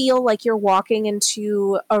feel like you're walking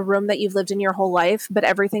into a room that you've lived in your whole life, but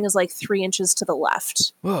everything is like 3 inches to the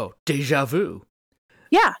left. Whoa, deja vu.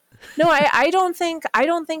 Yeah. No, I don't think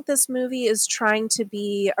this movie is trying to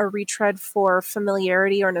be a retread for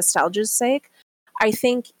familiarity or nostalgia's sake. I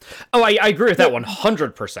think I agree with that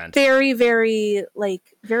 100%. Very, very,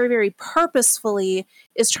 very, very purposefully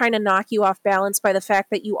is trying to knock you off balance by the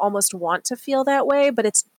fact that you almost want to feel that way, but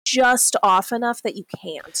it's just off enough that you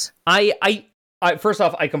can't. I first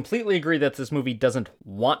off, I completely agree that this movie doesn't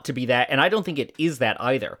want to be that, and I don't think it is that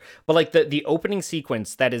either. But like the opening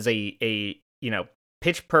sequence, that is a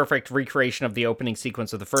pitch perfect recreation of the opening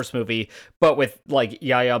sequence of the first movie, but with like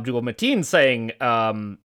Yahya Abdul-Mateen saying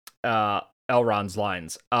Elrond's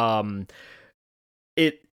lines.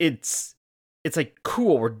 It's like,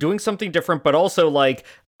 cool, we're doing something different, but also like,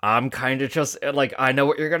 I'm kind of just like, I know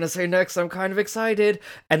what you're gonna say next, I'm kind of excited,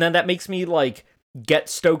 and then that makes me like get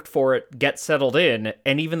stoked for it, get settled in,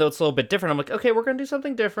 and even though it's a little bit different, I'm like, okay, we're gonna do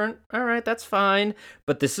something different, all right, that's fine,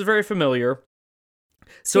 but this is very familiar.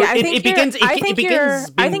 So yeah, it begins. I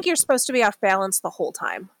think you're supposed to be off balance the whole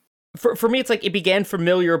time. For me, it's like it began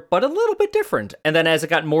familiar, but a little bit different. And then as it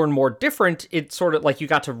got more and more different, it sort of like you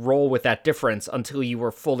got to roll with that difference until you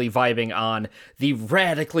were fully vibing on the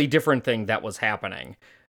radically different thing that was happening.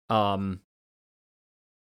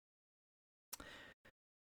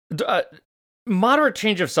 Moderate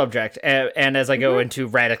change of subject, and as I go into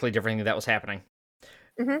radically different thing that was happening.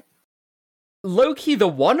 Mm-hmm. Low-key, the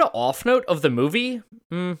one off note of the movie,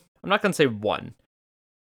 I'm not going to say one.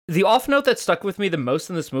 The off note that stuck with me the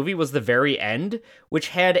most in this movie was the very end, which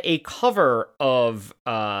had a cover of,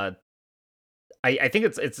 I think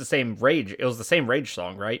it's the same Rage. It was the same Rage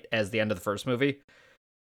song, right, as the end of the first movie?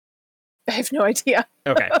 I have no idea.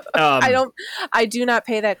 Okay. I do not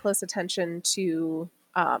pay that close attention to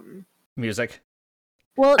music.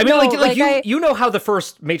 Well, I mean, no, you know how the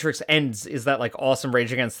first Matrix ends is that like awesome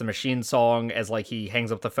Rage Against the Machine song as like he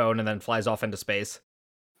hangs up the phone and then flies off into space.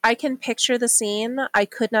 I can picture the scene. I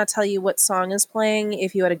could not tell you what song is playing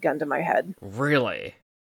if you had a gun to my head. Really?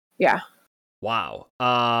 Yeah. Wow.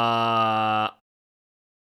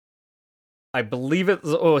 I believe it's...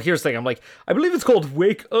 Oh, here's the thing. I'm like, I believe it's called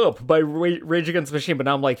Wake Up by Rage Against the Machine, but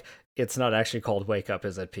now I'm like, it's not actually called Wake Up,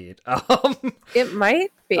 is it, Pete? It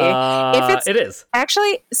might be. It is.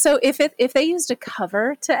 Actually, so if they used a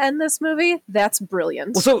cover to end this movie, that's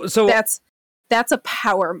brilliant. Well, so that's a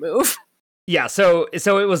power move. Yeah, so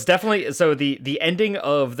it was definitely... So the ending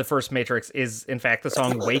of the first Matrix is, in fact, the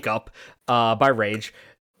song Wake Up by Rage.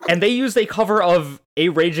 And they used a cover of a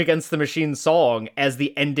Rage Against the Machine song as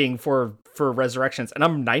the ending for Resurrections, and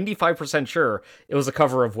I'm 95% sure it was a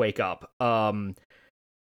cover of Wake Up.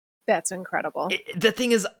 That's incredible. The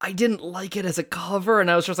thing is, I didn't like it as a cover, and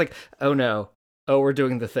I was just like, oh no, we're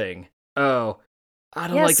doing the thing. Oh, I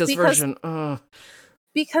don't like this version.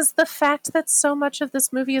 Because the fact that so much of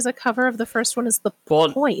this movie is a cover of the first one is the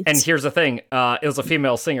point. And here's the thing, it was a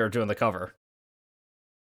female singer doing the cover.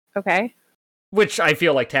 Okay. Which I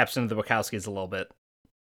feel like taps into the Wachowskis a little bit.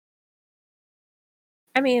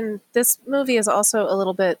 I mean, this movie is also a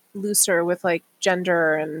little bit looser with like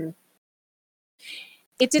gender, and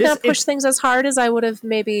it did not push things as hard as I would have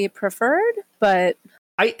maybe preferred, but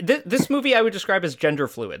this movie I would describe as gender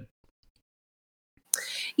fluid.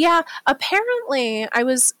 Yeah, apparently, I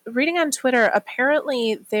was reading on Twitter,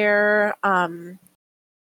 apparently there, I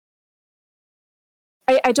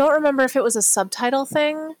don't remember if it was a subtitle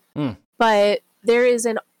thing, but there is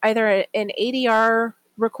either an ADR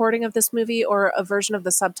recording of this movie or a version of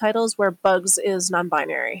the subtitles where Bugs is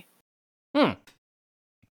non-binary.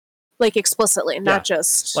 Like explicitly, not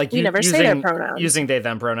just like we never say their pronouns. Using they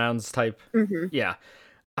them pronouns type. Mm-hmm. Yeah.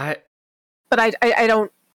 But I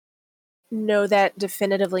don't know that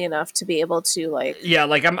definitively enough to be able to like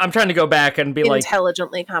I'm trying to go back and be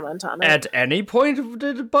intelligently comment on it. At any point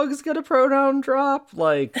did Bugs get a pronoun drop?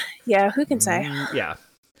 Like yeah, who can say? Yeah.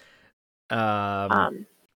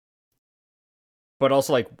 But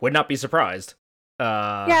also, like, would not be surprised.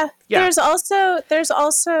 Yeah. There's also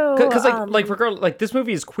because regardless, like this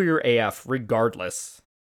movie is queer AF regardless.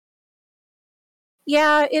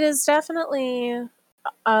 Yeah, it is definitely.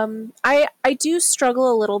 I do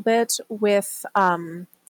struggle a little bit with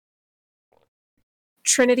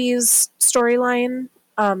Trinity's storyline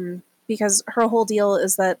because her whole deal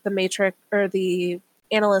is that the Matrix or the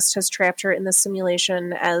analyst has trapped her in this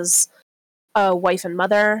simulation as a wife and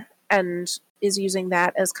mother, and is using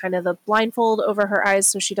that as kind of the blindfold over her eyes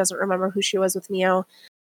so she doesn't remember who she was with Neo.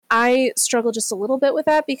 I struggle just a little bit with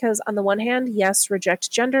that because on the one hand, yes,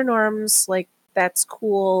 reject gender norms, like that's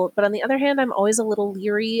cool. But on the other hand, I'm always a little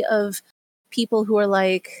leery of people who are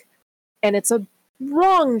like, and it's a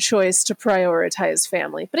wrong choice to prioritize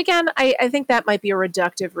family. But again, I think that might be a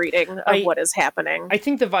reductive reading of what is happening. I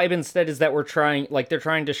think the vibe instead is that they're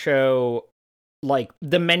trying to show like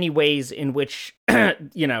the many ways in which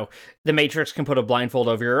the Matrix can put a blindfold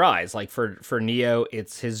over your eyes. Like for Neo,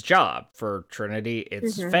 it's his job. For Trinity,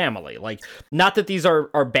 it's family. Like, not that these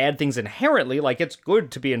are bad things inherently. Like, it's good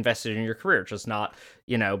to be invested in your career, just not,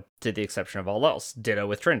 to the exception of all else. Ditto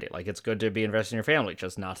with Trinity. Like, it's good to be invested in your family,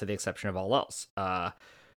 just not to the exception of all else.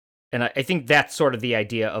 And I think that's sort of the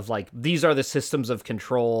idea of like, these are the systems of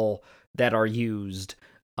control that are used.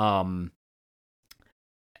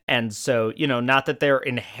 And so, not that they're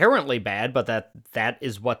inherently bad, but that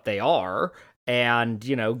is what they are. And,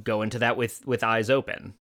 go into that with eyes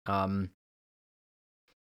open.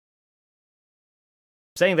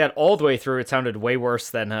 Saying that all the way through, it sounded way worse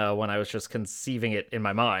than when I was just conceiving it in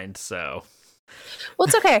my mind. So, well,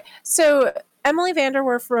 it's okay. So Emily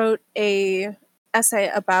VanDerWerff wrote a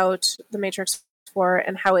essay about the Matrix 4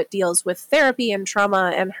 and how it deals with therapy and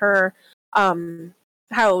trauma, and her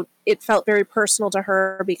how it felt very personal to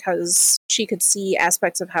her because she could see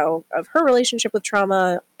aspects of her relationship with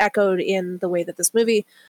trauma echoed in the way that this movie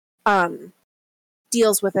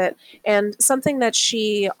deals with it. And something that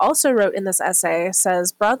she also wrote in this essay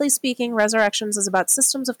says, broadly speaking, Resurrections is about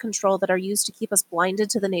systems of control that are used to keep us blinded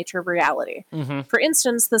to the nature of reality. mm-hmm. For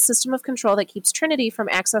instance, the system of control that keeps Trinity from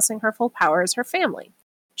accessing her full power is her family.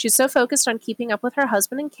 She's so focused on keeping up with her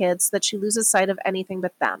husband and kids that she loses sight of anything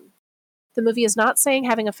but them. The movie is not saying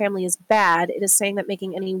having a family is bad. It is saying that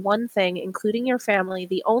making any one thing, including your family,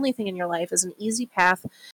 the only thing in your life, is an easy path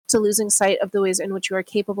to losing sight of the ways in which you are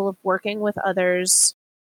capable of working with others.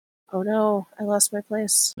 Oh no, I lost my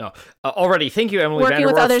place. No, already. Thank you, Emily. Working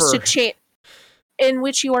with others to change, in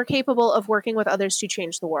which you are capable of working with others to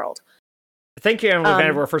change the world. Thank you, Emily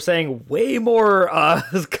VanDerWerff, for saying way more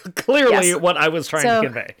clearly what I was trying to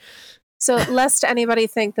convey. So, lest anybody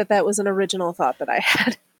think that was an original thought that I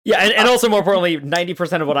had. Yeah, and also more importantly,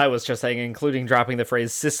 90% of what I was just saying, including dropping the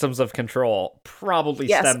phrase systems of control, probably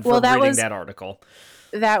stemmed from reading that article.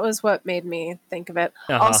 That was what made me think of it.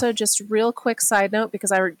 Also, just real quick side note,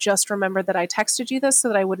 because I just remembered that I texted you this so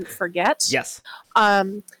that I wouldn't forget. Yes.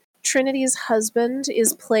 Trinity's husband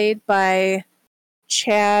is played by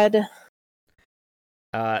Chad...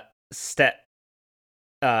 Stahelski?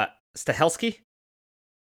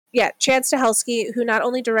 Yeah, Chad Stahelski, who not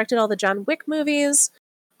only directed all the John Wick movies,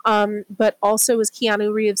 but also was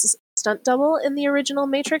Keanu Reeves' stunt double in the original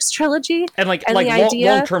Matrix trilogy. And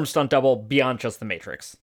long-term stunt double beyond just the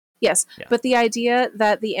Matrix. Yes, yeah. But the idea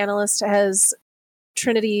that the analyst has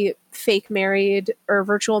Trinity fake married or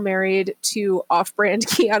virtual married to off-brand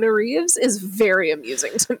Keanu Reeves is very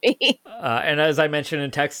amusing to me. And as I mentioned in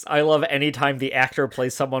text, I love any time the actor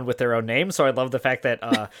plays someone with their own name. So I love the fact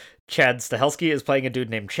that Chad Stahelski is playing a dude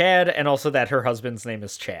named Chad, and also that her husband's name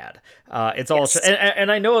is Chad. It's all, yes. And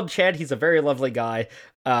I know Chad, he's a very lovely guy.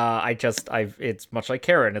 It's much like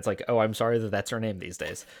Karen. It's like, oh, I'm sorry that's her name these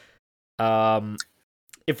days.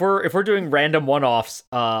 If we're doing random one-offs,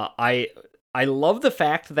 I love the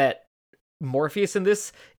fact that Morpheus in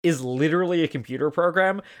this is literally a computer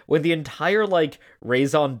program, when the entire,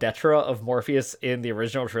 raison d'etre of Morpheus in the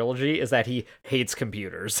original trilogy is that he hates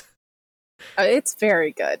computers. It's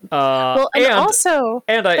very good. Sorry,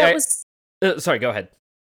 go ahead.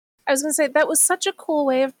 I was going to say, that was such a cool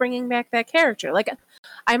way of bringing back that character.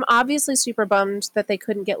 I'm obviously super bummed that they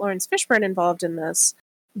couldn't get Lawrence Fishburne involved in this,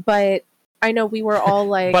 but I know we were all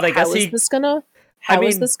like, but I guess How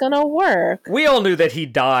is this gonna work? We all knew that he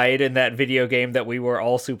died in that video game that we were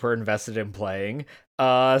all super invested in playing.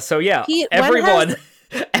 So yeah, everyone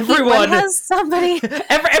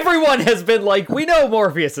has been like, we know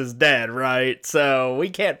Morpheus is dead, right? So we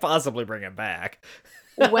can't possibly bring him back.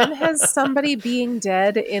 When has somebody being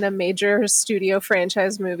dead in a major studio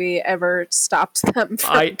franchise movie ever stopped them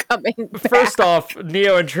from coming back? First off,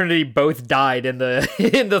 Neo and Trinity both died in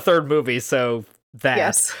the third movie, so that.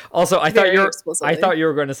 Yes. Also, I thought you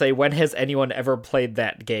were going to say, when has anyone ever played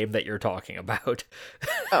that game that you're talking about?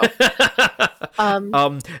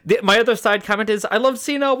 Oh. My other side comment is, I love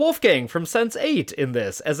seeing Wolfgang from Sense8 in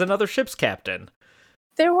this as another ship's captain.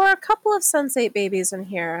 There were a couple of Sense8 babies in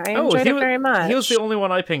here. I enjoyed it very much. He was the only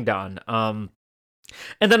one I pinged on. And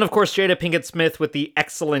then, of course, Jada Pinkett Smith with the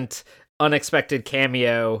excellent, unexpected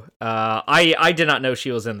cameo. I did not know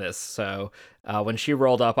she was in this, so when she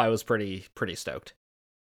rolled up, I was pretty stoked.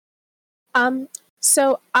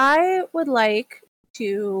 So I would like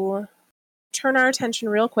to turn our attention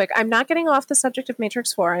real quick. I'm not getting off the subject of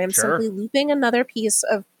Matrix 4. I am simply looping another piece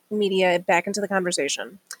of media back into the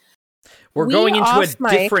conversation. We're going into a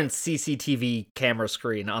different CCTV camera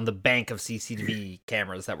screen on the bank of CCTV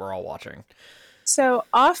cameras that we're all watching. So,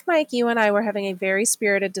 off mic, you and I were having a very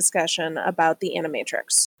spirited discussion about The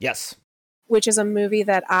Animatrix. Yes. Which is a movie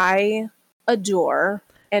that I adore,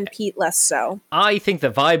 and Pete less so. I think the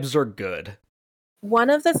vibes are good. One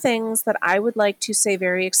of the things that I would like to say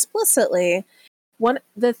very explicitly,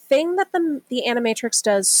 the thing that the Animatrix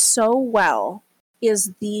does so well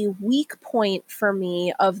is the weak point for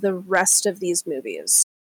me of the rest of these movies.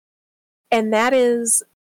 And that is,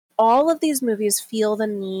 all of these movies feel the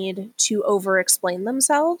need to over-explain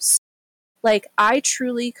themselves. Like, I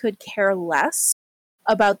truly could care less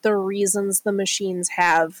about the reasons the machines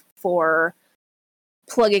have for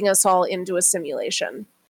plugging us all into a simulation.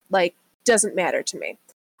 Like, doesn't matter to me.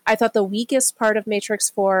 I thought the weakest part of Matrix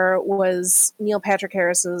 4 was Neil Patrick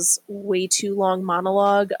Harris's way too long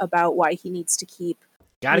monologue about why he needs to keep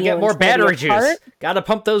Gotta get more battery juice. Gotta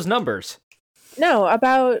pump those numbers. No,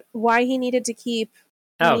 about why he needed to keep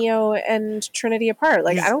Neo and Trinity apart.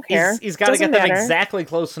 Like, I don't care. He's got to get them exactly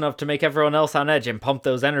close enough to make everyone else on edge and pump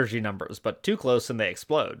those energy numbers, but too close and they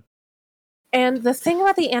explode. And the thing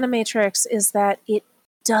about the Animatrix is that it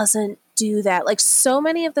doesn't do that. Like, so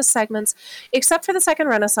many of the segments, except for the Second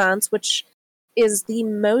Renaissance, which is the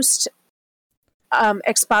most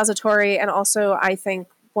expository and also, I think,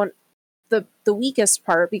 the weakest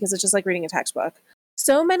part, because it's just like reading a textbook.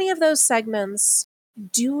 So many of those segments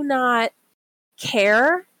do not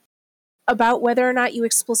care about whether or not you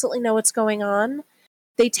explicitly know what's going on.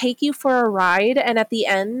 They take you for a ride, and at the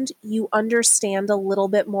end, you understand a little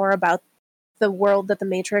bit more about the world that the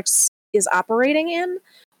Matrix is operating in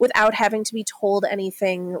without having to be told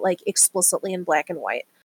anything like explicitly in black and white.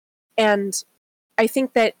 And I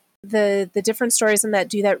think that the different stories in that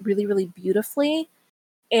do that really, really beautifully.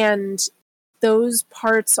 And those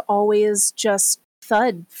parts always just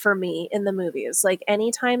thud for me in the movies. Like,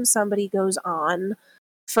 anytime somebody goes on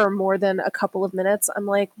for more than a couple of minutes, I'm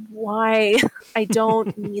like, why? I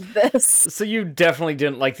don't need this. So you definitely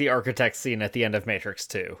didn't like the architect scene at the end of Matrix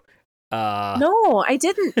 2. No, I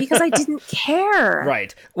didn't, because I didn't care.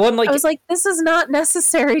 Right. Well, like, I was like, this is not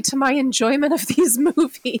necessary to my enjoyment of these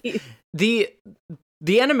movies. The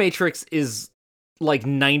Animatrix is like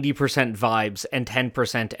 90% vibes and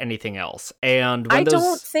 10% anything else. And when I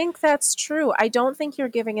don't think that's true. I don't think you're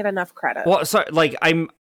giving it enough credit. Well, sorry, like, I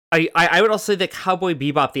would also say that Cowboy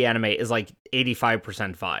Bebop the anime is like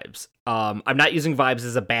 85% vibes. I'm not using vibes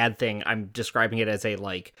as a bad thing. I'm describing it as a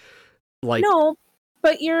like no,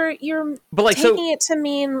 but you're but like, taking it to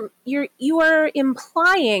mean you are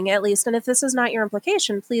implying, at least, and if this is not your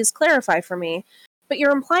implication, please clarify for me. But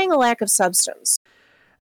you're implying a lack of substance.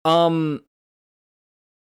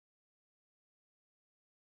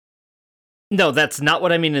 No, that's not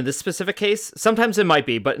what I mean in this specific case. Sometimes it might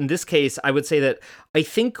be, but in this case, I would say that I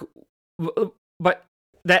think, but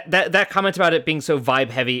that comment about it being so vibe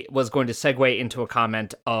heavy was going to segue into a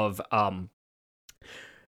comment of,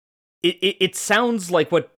 it sounds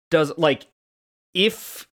like what does, like,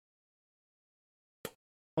 if,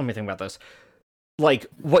 let me think about this. Like,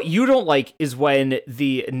 what you don't like is when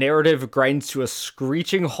the narrative grinds to a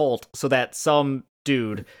screeching halt so that some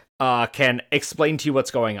dude can explain to you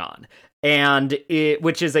what's going on. And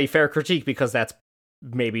which is a fair critique, because that's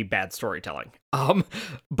maybe bad storytelling. But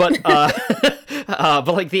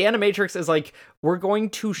like, the Animatrix is like, we're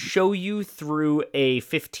going to show you through a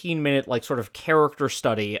 15-minute like sort of character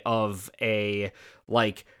study of a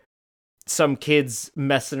like some kids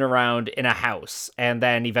messing around in a house, and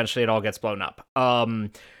then eventually it all gets blown up.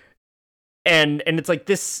 And it's like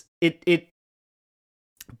this, it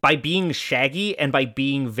by being shaggy and by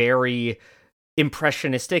being very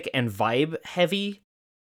impressionistic and vibe heavy,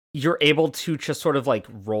 you're able to just sort of like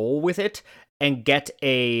roll with it and get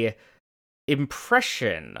a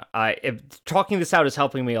impression. Talking this out is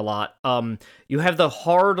helping me a lot. You have the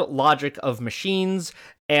hard logic of machines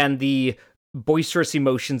and the boisterous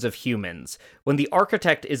emotions of humans. When the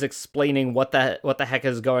architect is explaining what the heck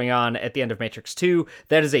is going on at the end of Matrix 2,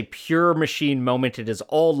 that is a pure machine moment. It is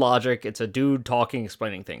all logic. It's a dude talking,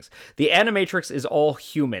 explaining things. The Animatrix is all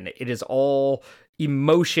human. It is all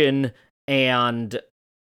emotion and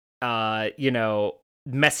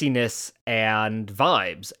messiness and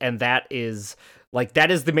vibes. And that is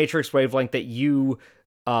the Matrix wavelength that you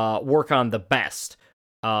work on the best.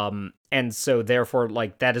 And so therefore,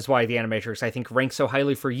 like, that is why the Animatrix, I think, ranks so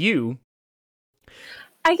highly for you.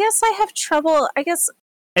 I guess I have trouble,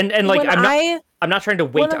 and like, I'm not trying to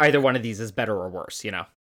weight either one of these as better or worse, you know?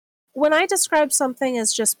 When I describe something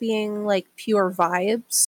as just being like pure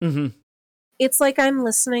vibes, mm-hmm. it's like I'm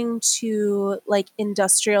listening to like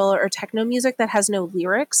industrial or techno music that has no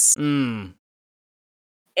lyrics. And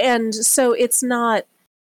so it's not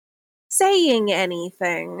saying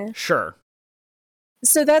anything. Sure.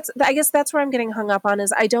 So I guess that's where I'm getting hung up on,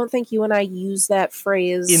 is I don't think you and I use that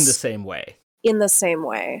phrase In the same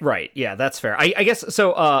way. Right, yeah, that's fair. I guess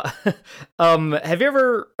so. Have you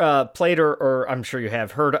ever played or I'm sure you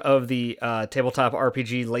have heard of the tabletop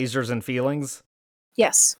RPG Lasers and Feelings?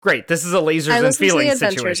 Yes. Great. This is a Lasers and Feelings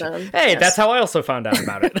situation. Zone. Hey, yes. That's how I also found out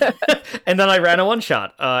about it. And then I ran a one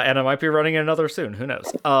shot, and I might be running another soon. Who knows?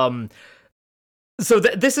 So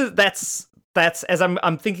that's as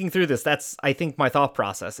I'm thinking through this. That's, I think, my thought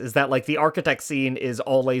process is that like the architect scene is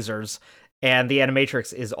all lasers, and the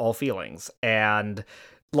animatrix is all feelings, and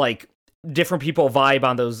like different people vibe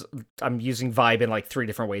on those. I'm using vibe in like 3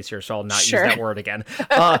 different ways here, so I'll not use that word again.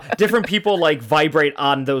 Different people like vibrate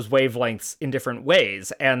on those wavelengths in different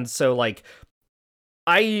ways, and so like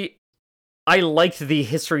I liked the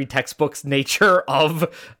history textbooks nature of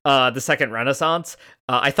the Second Renaissance.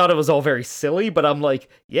 I thought it was all very silly, but I'm like,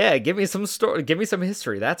 yeah, give me some story, give me some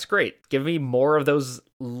history. That's great. Give me more of those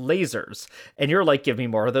lasers. And you're like, give me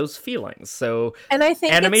more of those feelings. So, and I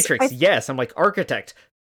think animatrix, yes. I'm like, architect,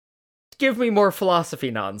 give me more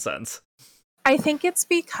philosophy nonsense. I think it's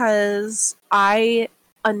because I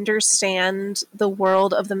understand the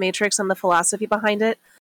world of the Matrix and the philosophy behind it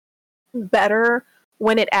better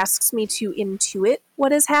when it asks me to intuit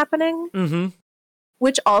what is happening. Mm-hmm.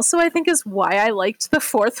 Which also I think is why I liked the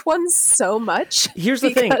 4th one so much. Here's the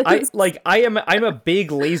thing, I'm a big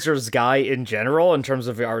lasers guy in general in terms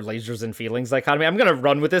of our lasers and feelings dichotomy. I'm gonna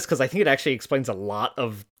run with this because I think it actually explains a lot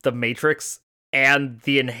of the Matrix and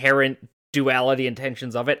the inherent duality and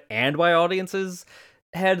tensions of it, and why audiences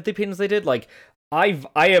had the opinions they did. Like, I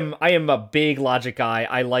am a big logic guy.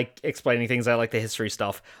 I like explaining things. I like the history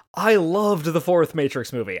stuff. I loved the 4th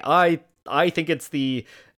Matrix movie. I think it's the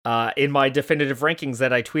in my definitive rankings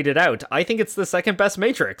that I tweeted out, I think it's the 2nd best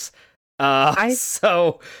Matrix.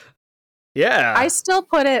 So yeah, I still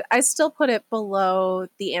put it below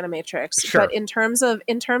the Animatrix. Sure. But in terms of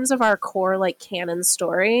our core like canon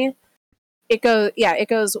story, it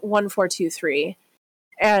goes 1, 4, 2, 3,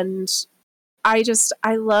 and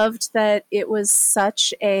I loved that it was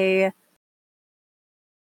such a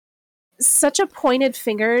pointed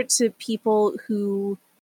finger to people who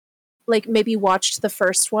like maybe watched the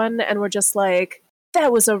first one and were just like,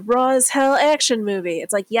 that was a raw as hell action movie.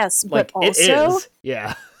 It's like, yes, but like, also it is.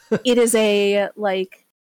 Yeah. it is a like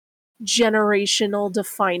generational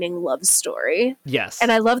defining love story. Yes.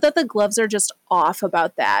 And I love that the gloves are just off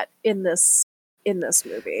about that in this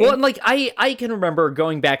movie. Well, and like I can remember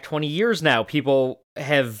going back 20 years now, people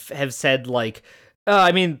have said like,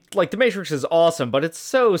 I mean, like the Matrix is awesome, but it's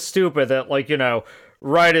so stupid that like, you know,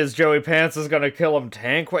 right as Joey Pants is gonna kill him,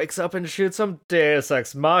 Tank wakes up and shoots some Deus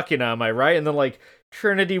Ex Machina, am I right? And then like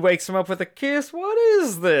Trinity wakes him up with a kiss. What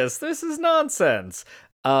is this? This is nonsense.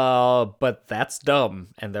 But that's dumb,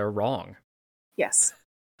 and they're wrong. Yes.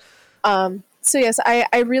 So yes,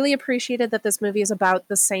 I really appreciated that this movie is about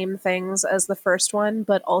the same things as the first one,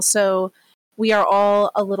 but also we are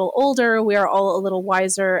all a little older, we are all a little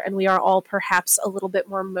wiser, and we are all perhaps a little bit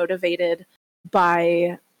more motivated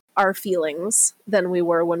by our feelings than we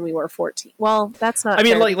were when we were 14. Well, that's not. I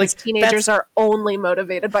mean, fair, like teenagers are only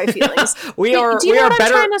motivated by feelings. we are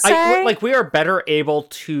better. We are better able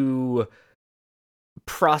to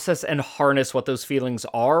process and harness what those feelings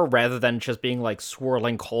are rather than just being like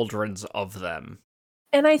swirling cauldrons of them.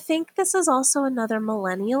 And I think this is also another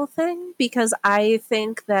millennial thing, because I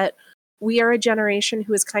think that we are a generation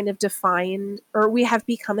who is kind of defined, or we have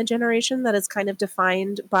become a generation that is kind of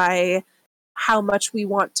defined by how much we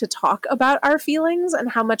want to talk about our feelings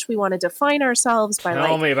and how much we want to define ourselves by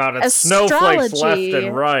Tell me about it. Astrology. Snowflakes left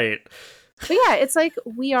and right. But yeah, it's like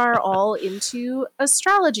we are all into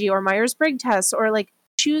astrology or Myers-Briggs tests or like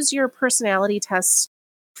choose your personality test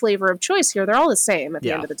flavor of choice here. They're all the same at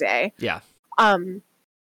the end of the day. Yeah.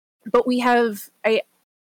 But we are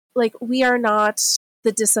not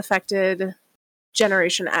the disaffected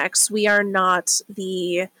Generation X. We are not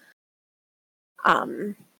the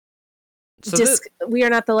we are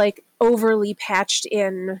not the like overly patched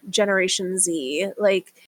in Generation Z.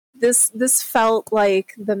 Like this felt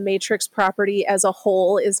like the Matrix property as a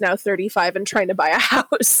whole is now 35 and trying to buy a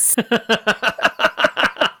house.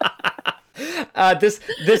 This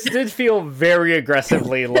did feel very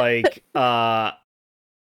aggressively like I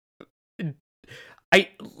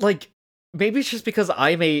like, maybe it's just because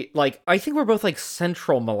I think we're both like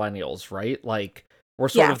central millennials, right? Like We're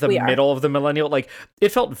sort Yeah, of the we are. middle of the millennial. Like, it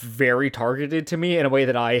felt very targeted to me in a way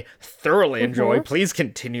that I thoroughly enjoy. Please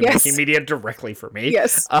continue making media directly for me.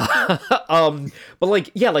 Yes. But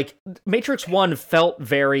like, yeah, like Matrix 1 felt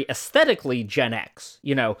very aesthetically Gen X,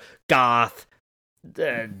 you know, goth,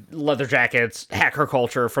 leather jackets, hacker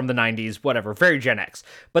culture from the 90s, whatever, very Gen X.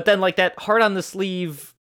 But then like that heart on the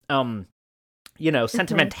sleeve, you know,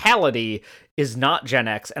 sentimentality is not Gen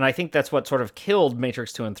X, and I think that's what sort of killed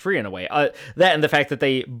Matrix 2 and 3 in a way. That and the fact that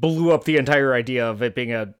they blew up the entire idea of it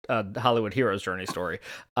being a Hollywood hero's journey story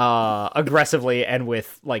aggressively and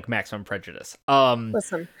with, like, maximum prejudice.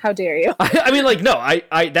 Listen, how dare you? I mean, like, no,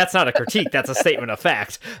 I that's not a critique, that's a statement of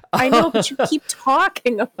fact. I know, but you keep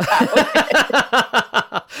talking about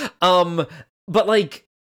it. But, like,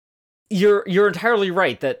 you're entirely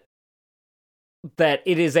right that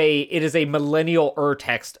it is a millennial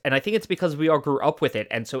text, and I think it's because we all grew up with it,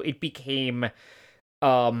 and so it became it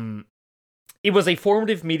was a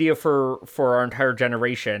formative media for our entire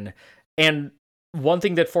generation. And one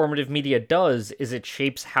thing that formative media does is it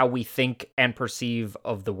shapes how we think and perceive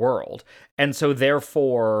of the world. And so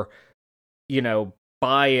therefore, you know,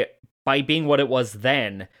 by being what it was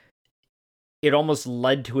then, it almost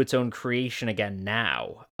led to its own creation again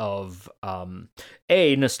now of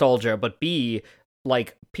A, nostalgia, but B,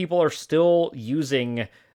 like, people are still using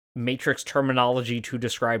Matrix terminology to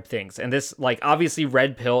describe things. And this, like, obviously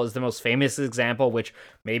Red Pill is the most famous example, which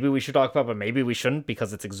maybe we should talk about, but maybe we shouldn't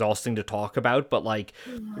because it's exhausting to talk about. But, like,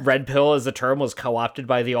 Red Pill as a term was co-opted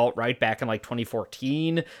by the alt-right back in, like,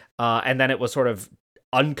 2014. And then it was sort of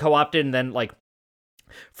unco-opted. And then, like,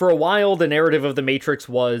 for a while, the narrative of The Matrix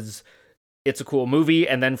was, it's a cool movie,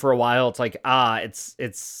 and then for a while it's like,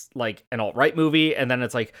 it's like an alt-right movie, and then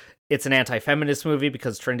it's like, it's an anti-feminist movie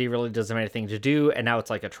because Trinity really doesn't have anything to do, and now it's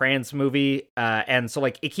like a trans movie, and so,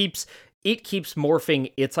 like, it keeps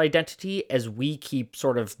morphing its identity as we keep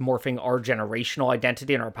sort of morphing our generational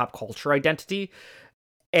identity and our pop culture identity.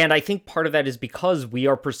 And I think part of that is because we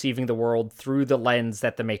are perceiving the world through the lens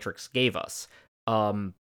that The Matrix gave us,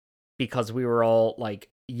 because we were all, like,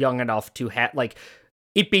 young enough to have, like,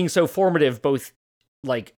 it being so formative, both,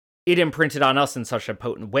 like, it imprinted on us in such a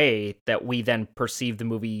potent way that we then perceive the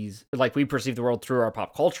movies, like, we perceive the world through our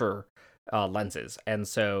pop culture lenses. And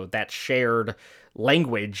so that shared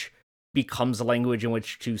language becomes a language in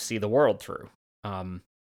which to see the world through. Gonna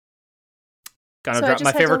drop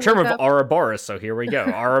my favorite term of Ouroboros, so here we go.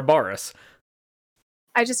 Ouroboros.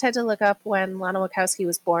 I just had to look up when Lana Wachowski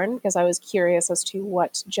was born because I was curious as to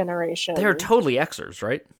what generation. They're totally Xers,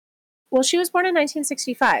 right? Well, she was born in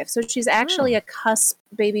 1965, so she's actually a cusp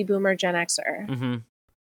baby boomer Gen Xer. Mm-hmm.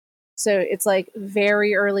 So it's like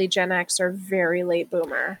very early Gen X or very late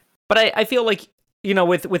boomer. But I feel like, you know,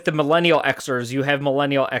 with the millennial Xers, you have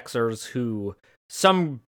millennial Xers who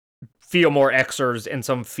some feel more Xers and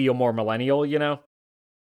some feel more millennial, you know?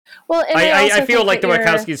 Well, and I feel like the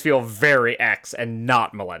Wachowskis feel very X and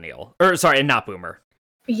not millennial. Or, sorry, and not boomer.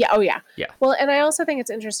 Yeah. Oh, yeah. Yeah. Well, and I also think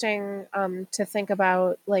it's interesting to think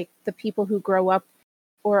about, like, the people who grow up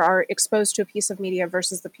or are exposed to a piece of media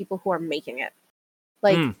versus the people who are making it.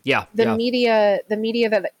 Like, the media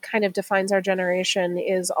that kind of defines our generation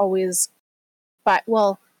is always,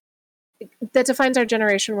 that defines our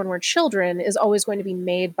generation when we're children is always going to be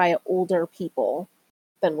made by older people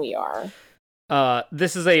than we are.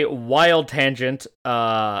 This is a wild tangent.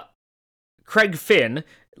 Craig Finn,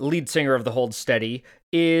 lead singer of the Hold Steady,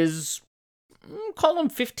 is, call him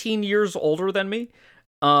 15 years older than me.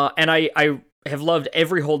 And I have loved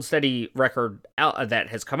every Hold Steady record that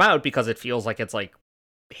has come out because it feels like it's, like,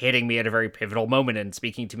 hitting me at a very pivotal moment and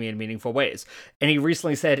speaking to me in meaningful ways. And he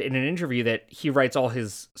recently said in an interview that he writes all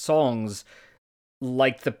his songs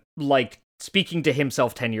like speaking to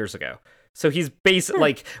himself 10 years ago. So he's basically,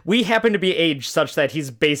 like, we happen to be aged such that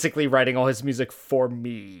he's basically writing all his music for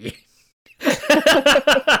me.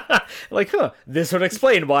 Like, this would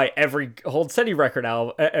explain why every Hold Steady record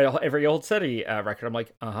record, I'm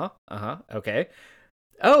like, okay.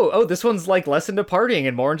 Oh, this one's, like, less into partying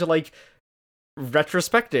and more into, like,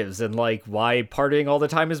 retrospectives and, like, why partying all the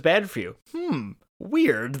time is bad for you.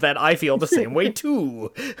 Weird that I feel the same way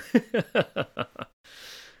too.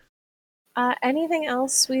 Anything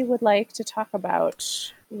else we would like to talk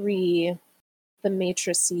about the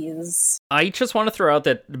Matrices? I just want to throw out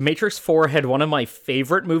that Matrix 4 had one of my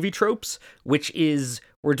favorite movie tropes, which is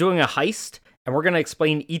we're doing a heist, and we're going to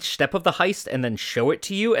explain each step of the heist, and then show it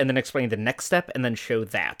to you, and then explain the next step, and then show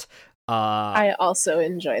that. I also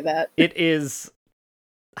enjoy that. It is...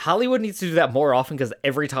 Hollywood needs to do that more often, because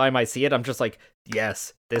every time I see it, I'm just like,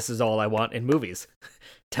 yes, this is all I want in movies.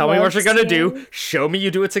 Tell me what you're going to do, show me you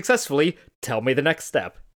do it successfully, tell me the next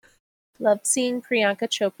step. Loved seeing Priyanka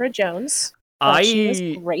Chopra Jones. She was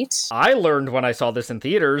great. I learned when I saw this in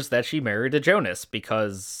theaters that she married a Jonas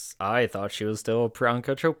because I thought she was still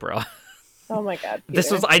Priyanka Chopra. Oh my god,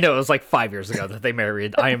 Peter. I know, it was like 5 years ago that they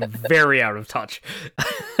married. I am very out of touch.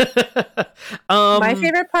 My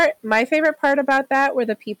favorite part about that were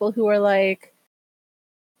the people who were like,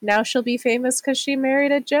 now she'll be famous because she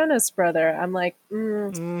married a Jonas brother. I'm like,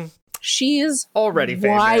 she's already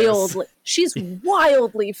famous. She's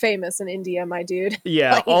wildly famous in India, my dude.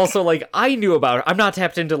 Yeah, also, like, I knew about her. I'm not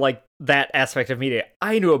tapped into, like, that aspect of media.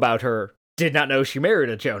 I knew about her, did not know she married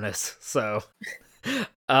a Jonas, so...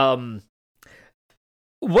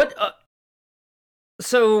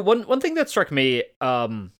 So one thing that struck me,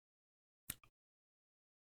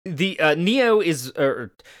 Neo is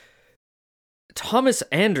Thomas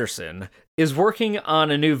Anderson is working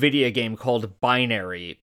on a new video game called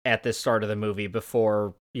Binary at the start of the movie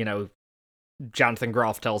before, Jonathan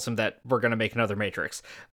Groff tells him that we're going to make another Matrix.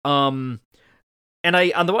 And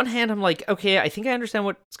on the one hand, I'm like, okay, I think I understand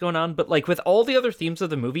what's going on, but like with all the other themes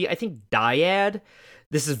of the movie, I think Dyad,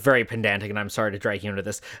 this is very pedantic and I'm sorry to drag you into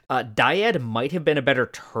this, Dyad might have been a better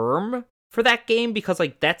term for that game because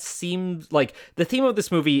like that seems like the theme of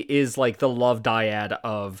this movie is like the love dyad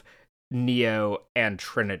of Neo and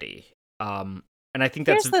Trinity. And I think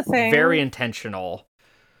that's very intentional.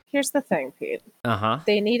 Here's the thing, Pete. Uh-huh.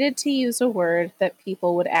 They needed to use a word that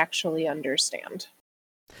people would actually understand.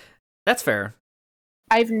 That's fair.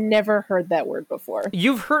 I've never heard that word before.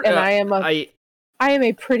 You've heard, and I am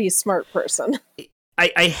a pretty smart person.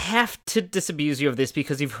 I have to disabuse you of this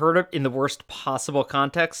because you've heard it in the worst possible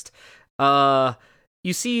context. You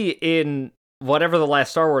see in whatever the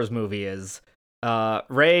last Star Wars movie is,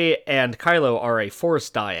 Rey and Kylo are a Force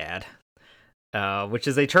dyad, which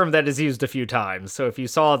is a term that is used a few times. So if you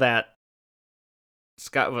saw that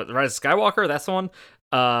Rise of Skywalker, that's the one.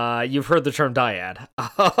 You've heard the term dyad.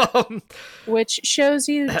 Which shows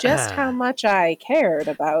you just how much I cared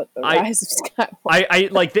about the Rise of Skywalker. I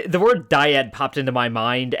like the word dyad popped into my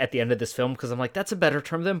mind at the end of this film because I'm like, that's a better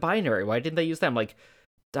term than binary. Why didn't they use that? I'm like,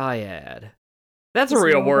 dyad. That's a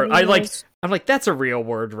real word. I'm like, that's a real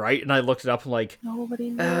word, right? And I looked it up and like, nobody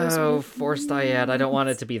knows. Oh, Force dyad. I don't want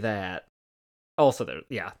it to be that. Also, there,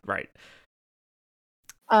 yeah, right.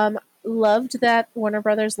 Loved that Warner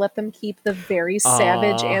Brothers let them keep the very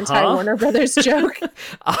savage anti-Warner Brothers joke.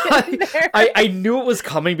 I knew it was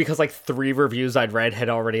coming because like 3 reviews I'd read had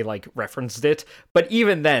already like referenced it. But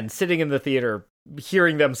even then, sitting in the theater,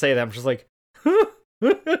 hearing them say that, I'm just like,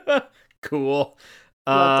 cool.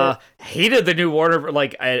 Hated the new Warner,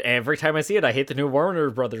 like every time I see it, I hate the new Warner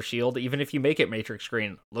Brothers shield, even if you make it Matrix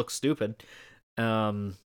green. Looks stupid.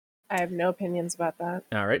 I have no opinions about that.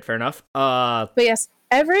 All right, fair enough. But yes,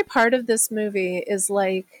 every part of this movie is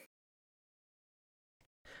like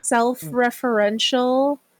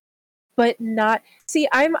self-referential, but not. See,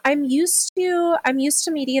 I'm used to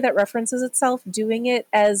media that references itself doing it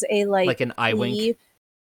as a like an eye wink,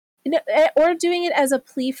 or doing it as a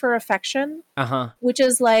plea for affection. Which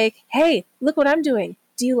is like, hey, look what I'm doing.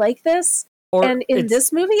 Do you like this? And in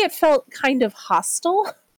this movie, it felt kind of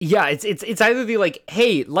hostile. Yeah, it's either the like,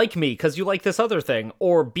 hey, like me because you like this other thing,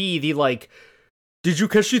 or B, the like, did you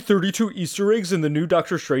catch the 32 Easter eggs in the new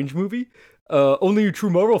Doctor Strange movie? Only true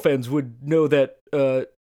Marvel fans would know that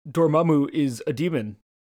Dormammu is a demon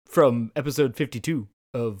from episode 52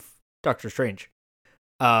 of Doctor Strange.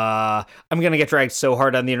 I'm gonna get dragged so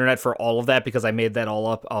hard on the internet for all of that because I made that all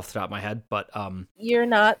up off the top of my head, but you're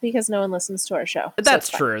not, because no one listens to our show. That's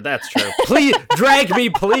true. That's true. Please drag me,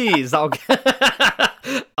 please. I'll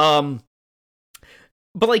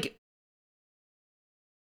but like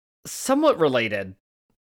somewhat related,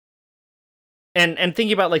 and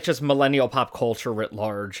thinking about like just millennial pop culture writ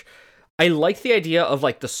large, I like the idea of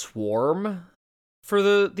like the swarm for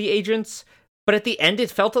the agents, but at the end it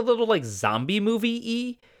felt a little like zombie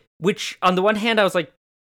movie-y, which on the one hand I was like,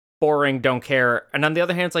 boring, don't care, and on the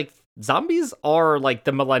other hand it's like zombies are like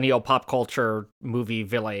the millennial pop culture movie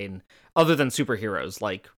villain other than superheroes,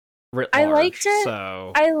 like writ large.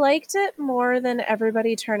 I liked it more than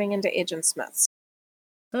everybody turning into Agent Smiths.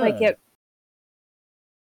 Like it,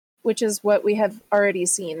 which is what we have already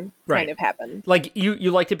seen kind of happen. Like you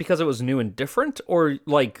liked it because it was new and different, or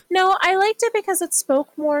like? No, I liked it because it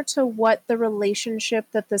spoke more to what the relationship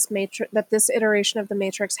that this iteration of the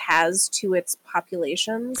Matrix has to its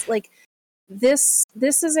populations. Like this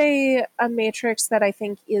is a Matrix that I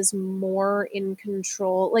think is more in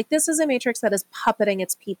control. Like this is a Matrix that is puppeting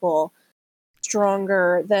its people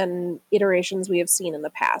stronger than iterations we have seen in the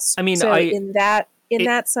past. I mean, so in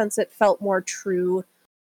that sense, it felt more true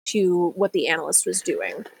to what the analyst was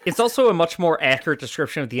doing. It's also a much more accurate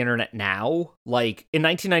description of the internet now. Like in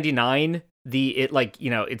 1999,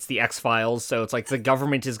 it's the X-Files, so it's like the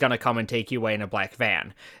government is gonna come and take you away in a black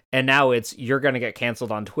van. And now it's you're gonna get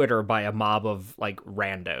canceled on Twitter by a mob of like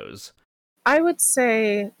randos. I would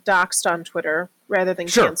say doxed on Twitter rather than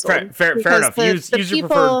canceled. Fair enough. Use your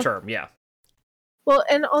preferred term, yeah. Well,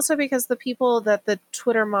 and also because the people that the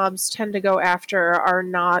Twitter mobs tend to go after are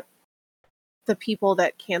not the people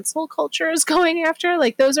that cancel culture is going after.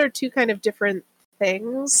 Like, those are two kind of different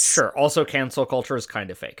things. Sure. Also, cancel culture is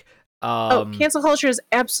kind of fake. Cancel culture is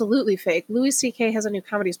absolutely fake. Louis C.K. has a new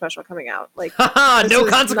comedy special coming out. Like, no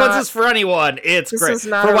consequences for anyone. It's great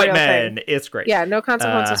for white men. It's great. Yeah, no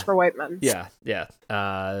consequences for white men. Yeah.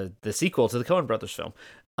 The sequel to the Coen Brothers film.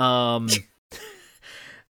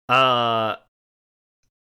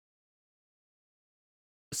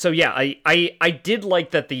 So yeah, I did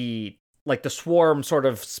like that the swarm sort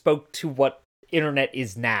of spoke to what internet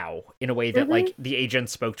is now in a way that like the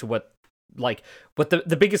agents spoke to what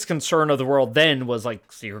the biggest concern of the world then was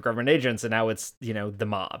like secret government agents, and now it's, the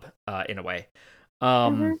mob in a way.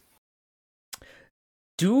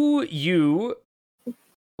 Do you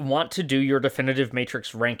want to do your definitive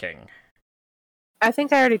Matrix ranking? I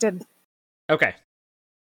think I already did. Okay.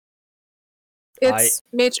 It's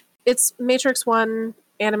Matrix 1,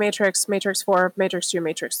 Animatrix, Matrix 4, Matrix 2,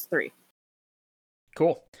 Matrix 3.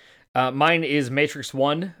 Cool. Mine is Matrix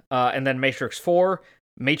 1, and then Matrix 4,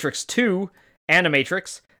 Matrix 2,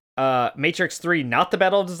 Animatrix, Matrix 3, not the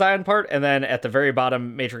Battle of Zion part, and then at the very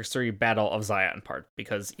bottom, Matrix 3, Battle of Zion part.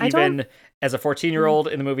 Because even as a 14-year-old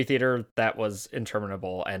in the movie theater, that was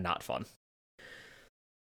interminable and not fun.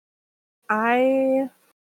 I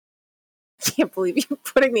can't believe you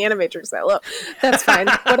putting the Animatrix that low. That's fine.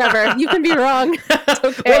 Whatever. You can be wrong. It's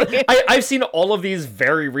okay. Well, I've seen all of these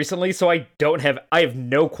very recently, so I have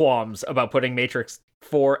no qualms about putting Matrix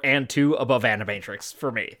 4 and 2 above Animatrix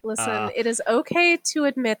for me. Listen, it is okay to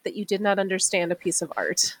admit that you did not understand a piece of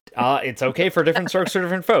art. It's okay for different strokes for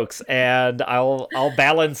different folks, and I'll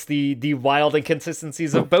balance the wild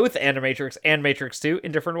inconsistencies of both Animatrix and Matrix 2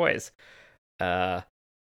 in different ways.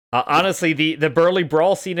 Honestly, the Burly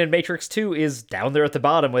Brawl scene in Matrix 2 is down there at the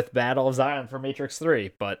bottom with Battle of Zion for Matrix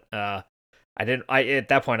 3, but at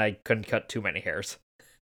that point I couldn't cut too many hairs.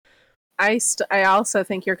 I also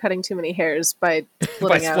think you're cutting too many hairs by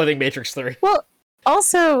splitting Matrix 3. Well,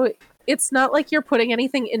 also, it's not like you're putting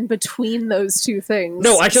anything in between those two things.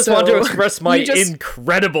 No, I just want to express my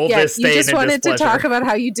incredible disdain and displeasure. You just wanted to talk about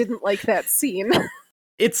how you didn't like that scene.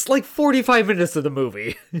 It's like 45 minutes of the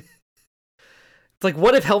movie. It's like,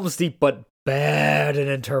 what if Helm's Deep, but bad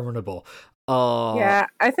and interminable? Yeah,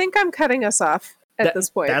 I think I'm cutting us off at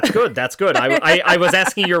this point. That's good. That's good. I was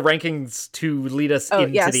asking your rankings to lead us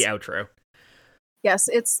into the outro. Yes,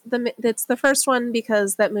 it's the first one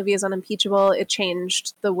because that movie is unimpeachable. It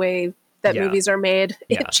changed the way that movies are made.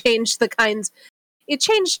 Yeah. It changed it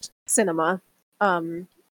changed cinema,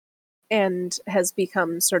 and has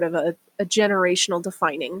become sort of a generational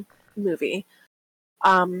defining movie.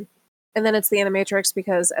 And then it's the Animatrix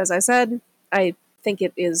because, as I said, I think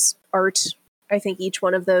it is art. I think each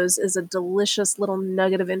one of those is a delicious little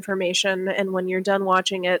nugget of information, and when you're done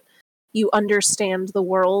watching it, you understand the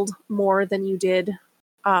world more than you did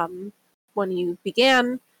when you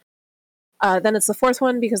began. Then it's the fourth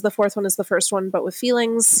one because the fourth one is the first one, but with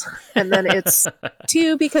feelings. And then it's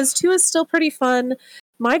 2 because 2 is still pretty fun.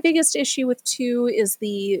 My biggest issue with 2 is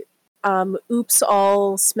the oops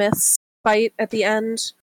all Smiths fight at the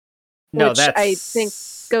end. Which I think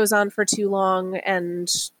goes on for too long, and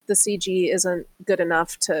the CG isn't good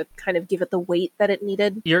enough to kind of give it the weight that it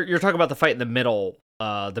needed. You're talking about the fight in the middle,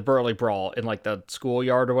 the Burly Brawl in like the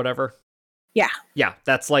schoolyard or whatever? Yeah. Yeah,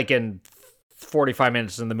 that's like in 45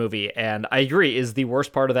 minutes in the movie, and I agree, is the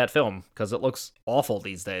worst part of that film, because it looks awful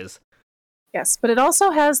these days. Yes, but it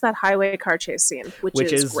also has that highway car chase scene,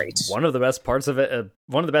 which is great. One of the best parts of it,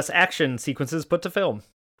 one of the best action sequences put to film.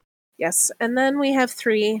 Yes, and then we have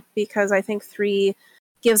 3, because I think 3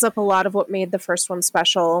 gives up a lot of what made the first one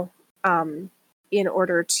special, in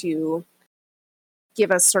order to give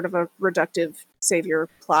us sort of a reductive savior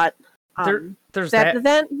plot.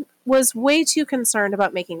 That was way too concerned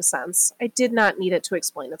about making sense. I did not need it to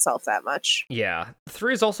explain itself that much. Yeah.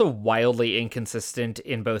 3 is also wildly inconsistent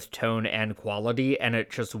in both tone and quality, and it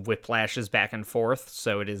just whiplashes back and forth,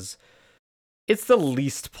 so it's the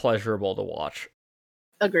least pleasurable to watch.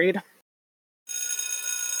 Agreed.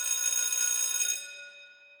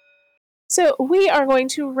 So we are going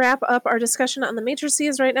to wrap up our discussion on the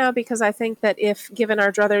matrices right now because I think that if given our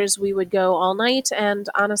druthers, we would go all night. And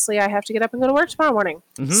honestly, I have to get up and go to work tomorrow morning.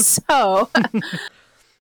 Mm-hmm. So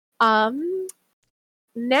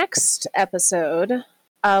Next episode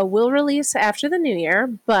will release after the new year,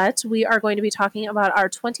 but we are going to be talking about our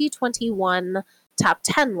 2021 top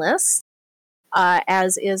 10 list,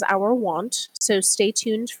 as is our wont. So stay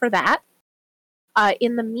tuned for that.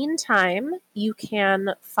 In the meantime, you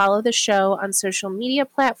can follow the show on social media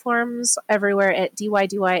platforms everywhere at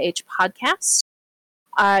DYDYH Podcast.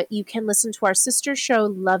 You can listen to our sister show,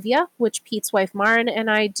 Love Ya, which Pete's wife Maren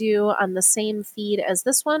and I do on the same feed as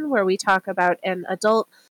this one, where we talk about an adult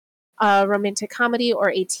romantic comedy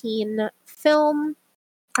or a teen film.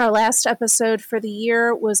 Our last episode for the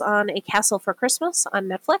year was on A Castle for Christmas on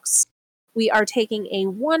Netflix. We are taking a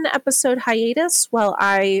 1-episode hiatus while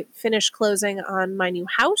I finish closing on my new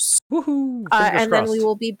house. Woohoo! And then we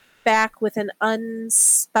will be back with an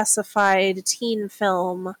unspecified teen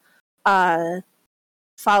film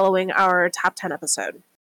following our top 10 episode.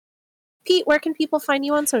 Pete, where can people find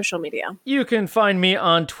you on social media? You can find me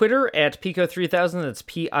on Twitter at Pico3000, that's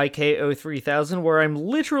Piko3000, where I'm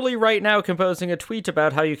literally right now composing a tweet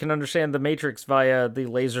about how you can understand the Matrix via the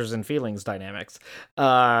lasers and feelings dynamics.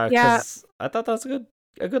 Yeah. I thought that was a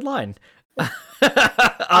good line.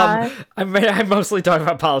 I'm mostly talking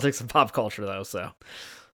about politics and pop culture, though, so.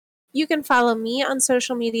 You can follow me on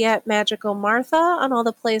social media at Magical Martha on all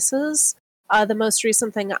the places. The most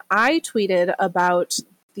recent thing I tweeted about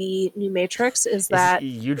the new Matrix is that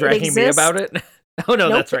you dragging me about it? Oh no,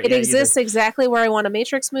 nope, that's right. It exists exactly where I want a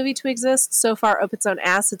Matrix movie to exist. So far, up its own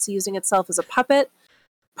ass, it's using itself as a puppet.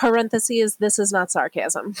 Parentheses, this is not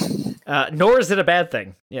sarcasm. Nor is it a bad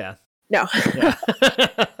thing. Yeah. No. Yeah.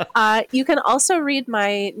 You can also read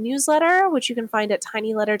my newsletter, which you can find at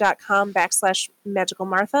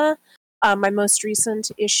tinyletter.com/magicalmartha. My most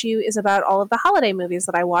recent issue is about all of the holiday movies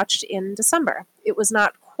that I watched in December. It was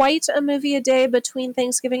not quite a movie a day between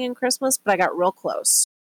Thanksgiving and Christmas, but I got real close.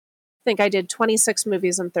 I think I did 26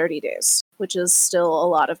 movies in 30 days, which is still a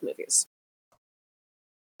lot of movies.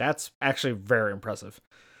 That's actually very impressive.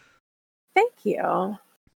 Thank you.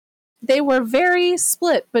 They were very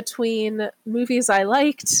split between movies I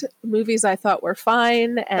liked, movies I thought were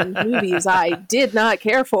fine, and movies I did not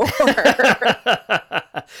care for.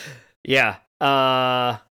 Yeah.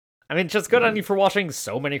 I mean, just good on you for watching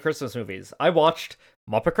so many Christmas movies. I watched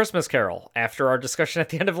Muppet Christmas Carol after our discussion at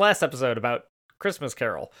the end of last episode about Christmas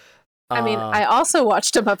Carol. I mean, I also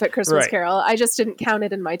watched a Muppet Christmas Carol. I just didn't count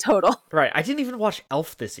it in my total. Right. I didn't even watch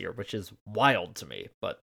Elf this year, which is wild to me,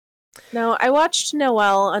 but... No, I watched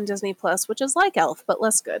Noelle on Disney Plus, which is like Elf, but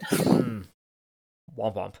less good. Womp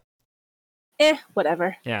womp.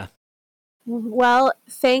 Whatever. Yeah. Well,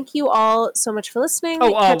 thank you all so much for listening.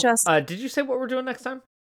 Catch us. Did you say what we're doing next time?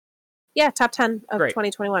 Yeah, top 10 of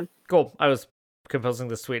 2021. Cool. I was composing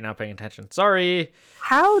this tweet, not paying attention. Sorry.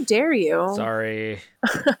 How dare you? Sorry.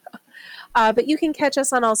 But you can catch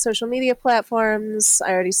us on all social media platforms.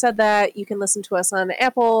 I already said that. You can listen to us on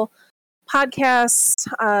Apple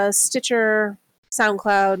Podcasts, Stitcher,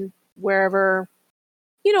 SoundCloud, wherever.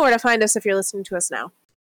 You know where to find us if you're listening to us now.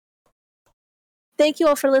 Thank you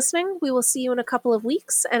all for listening. We will see you in a couple of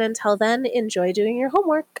weeks, and until then, enjoy doing your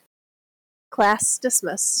homework. Class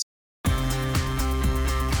dismissed.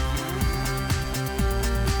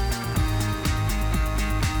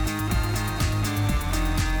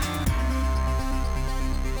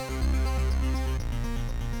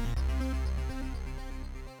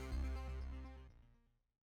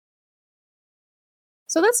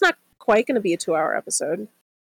 So that's not quite going to be a 2-hour episode.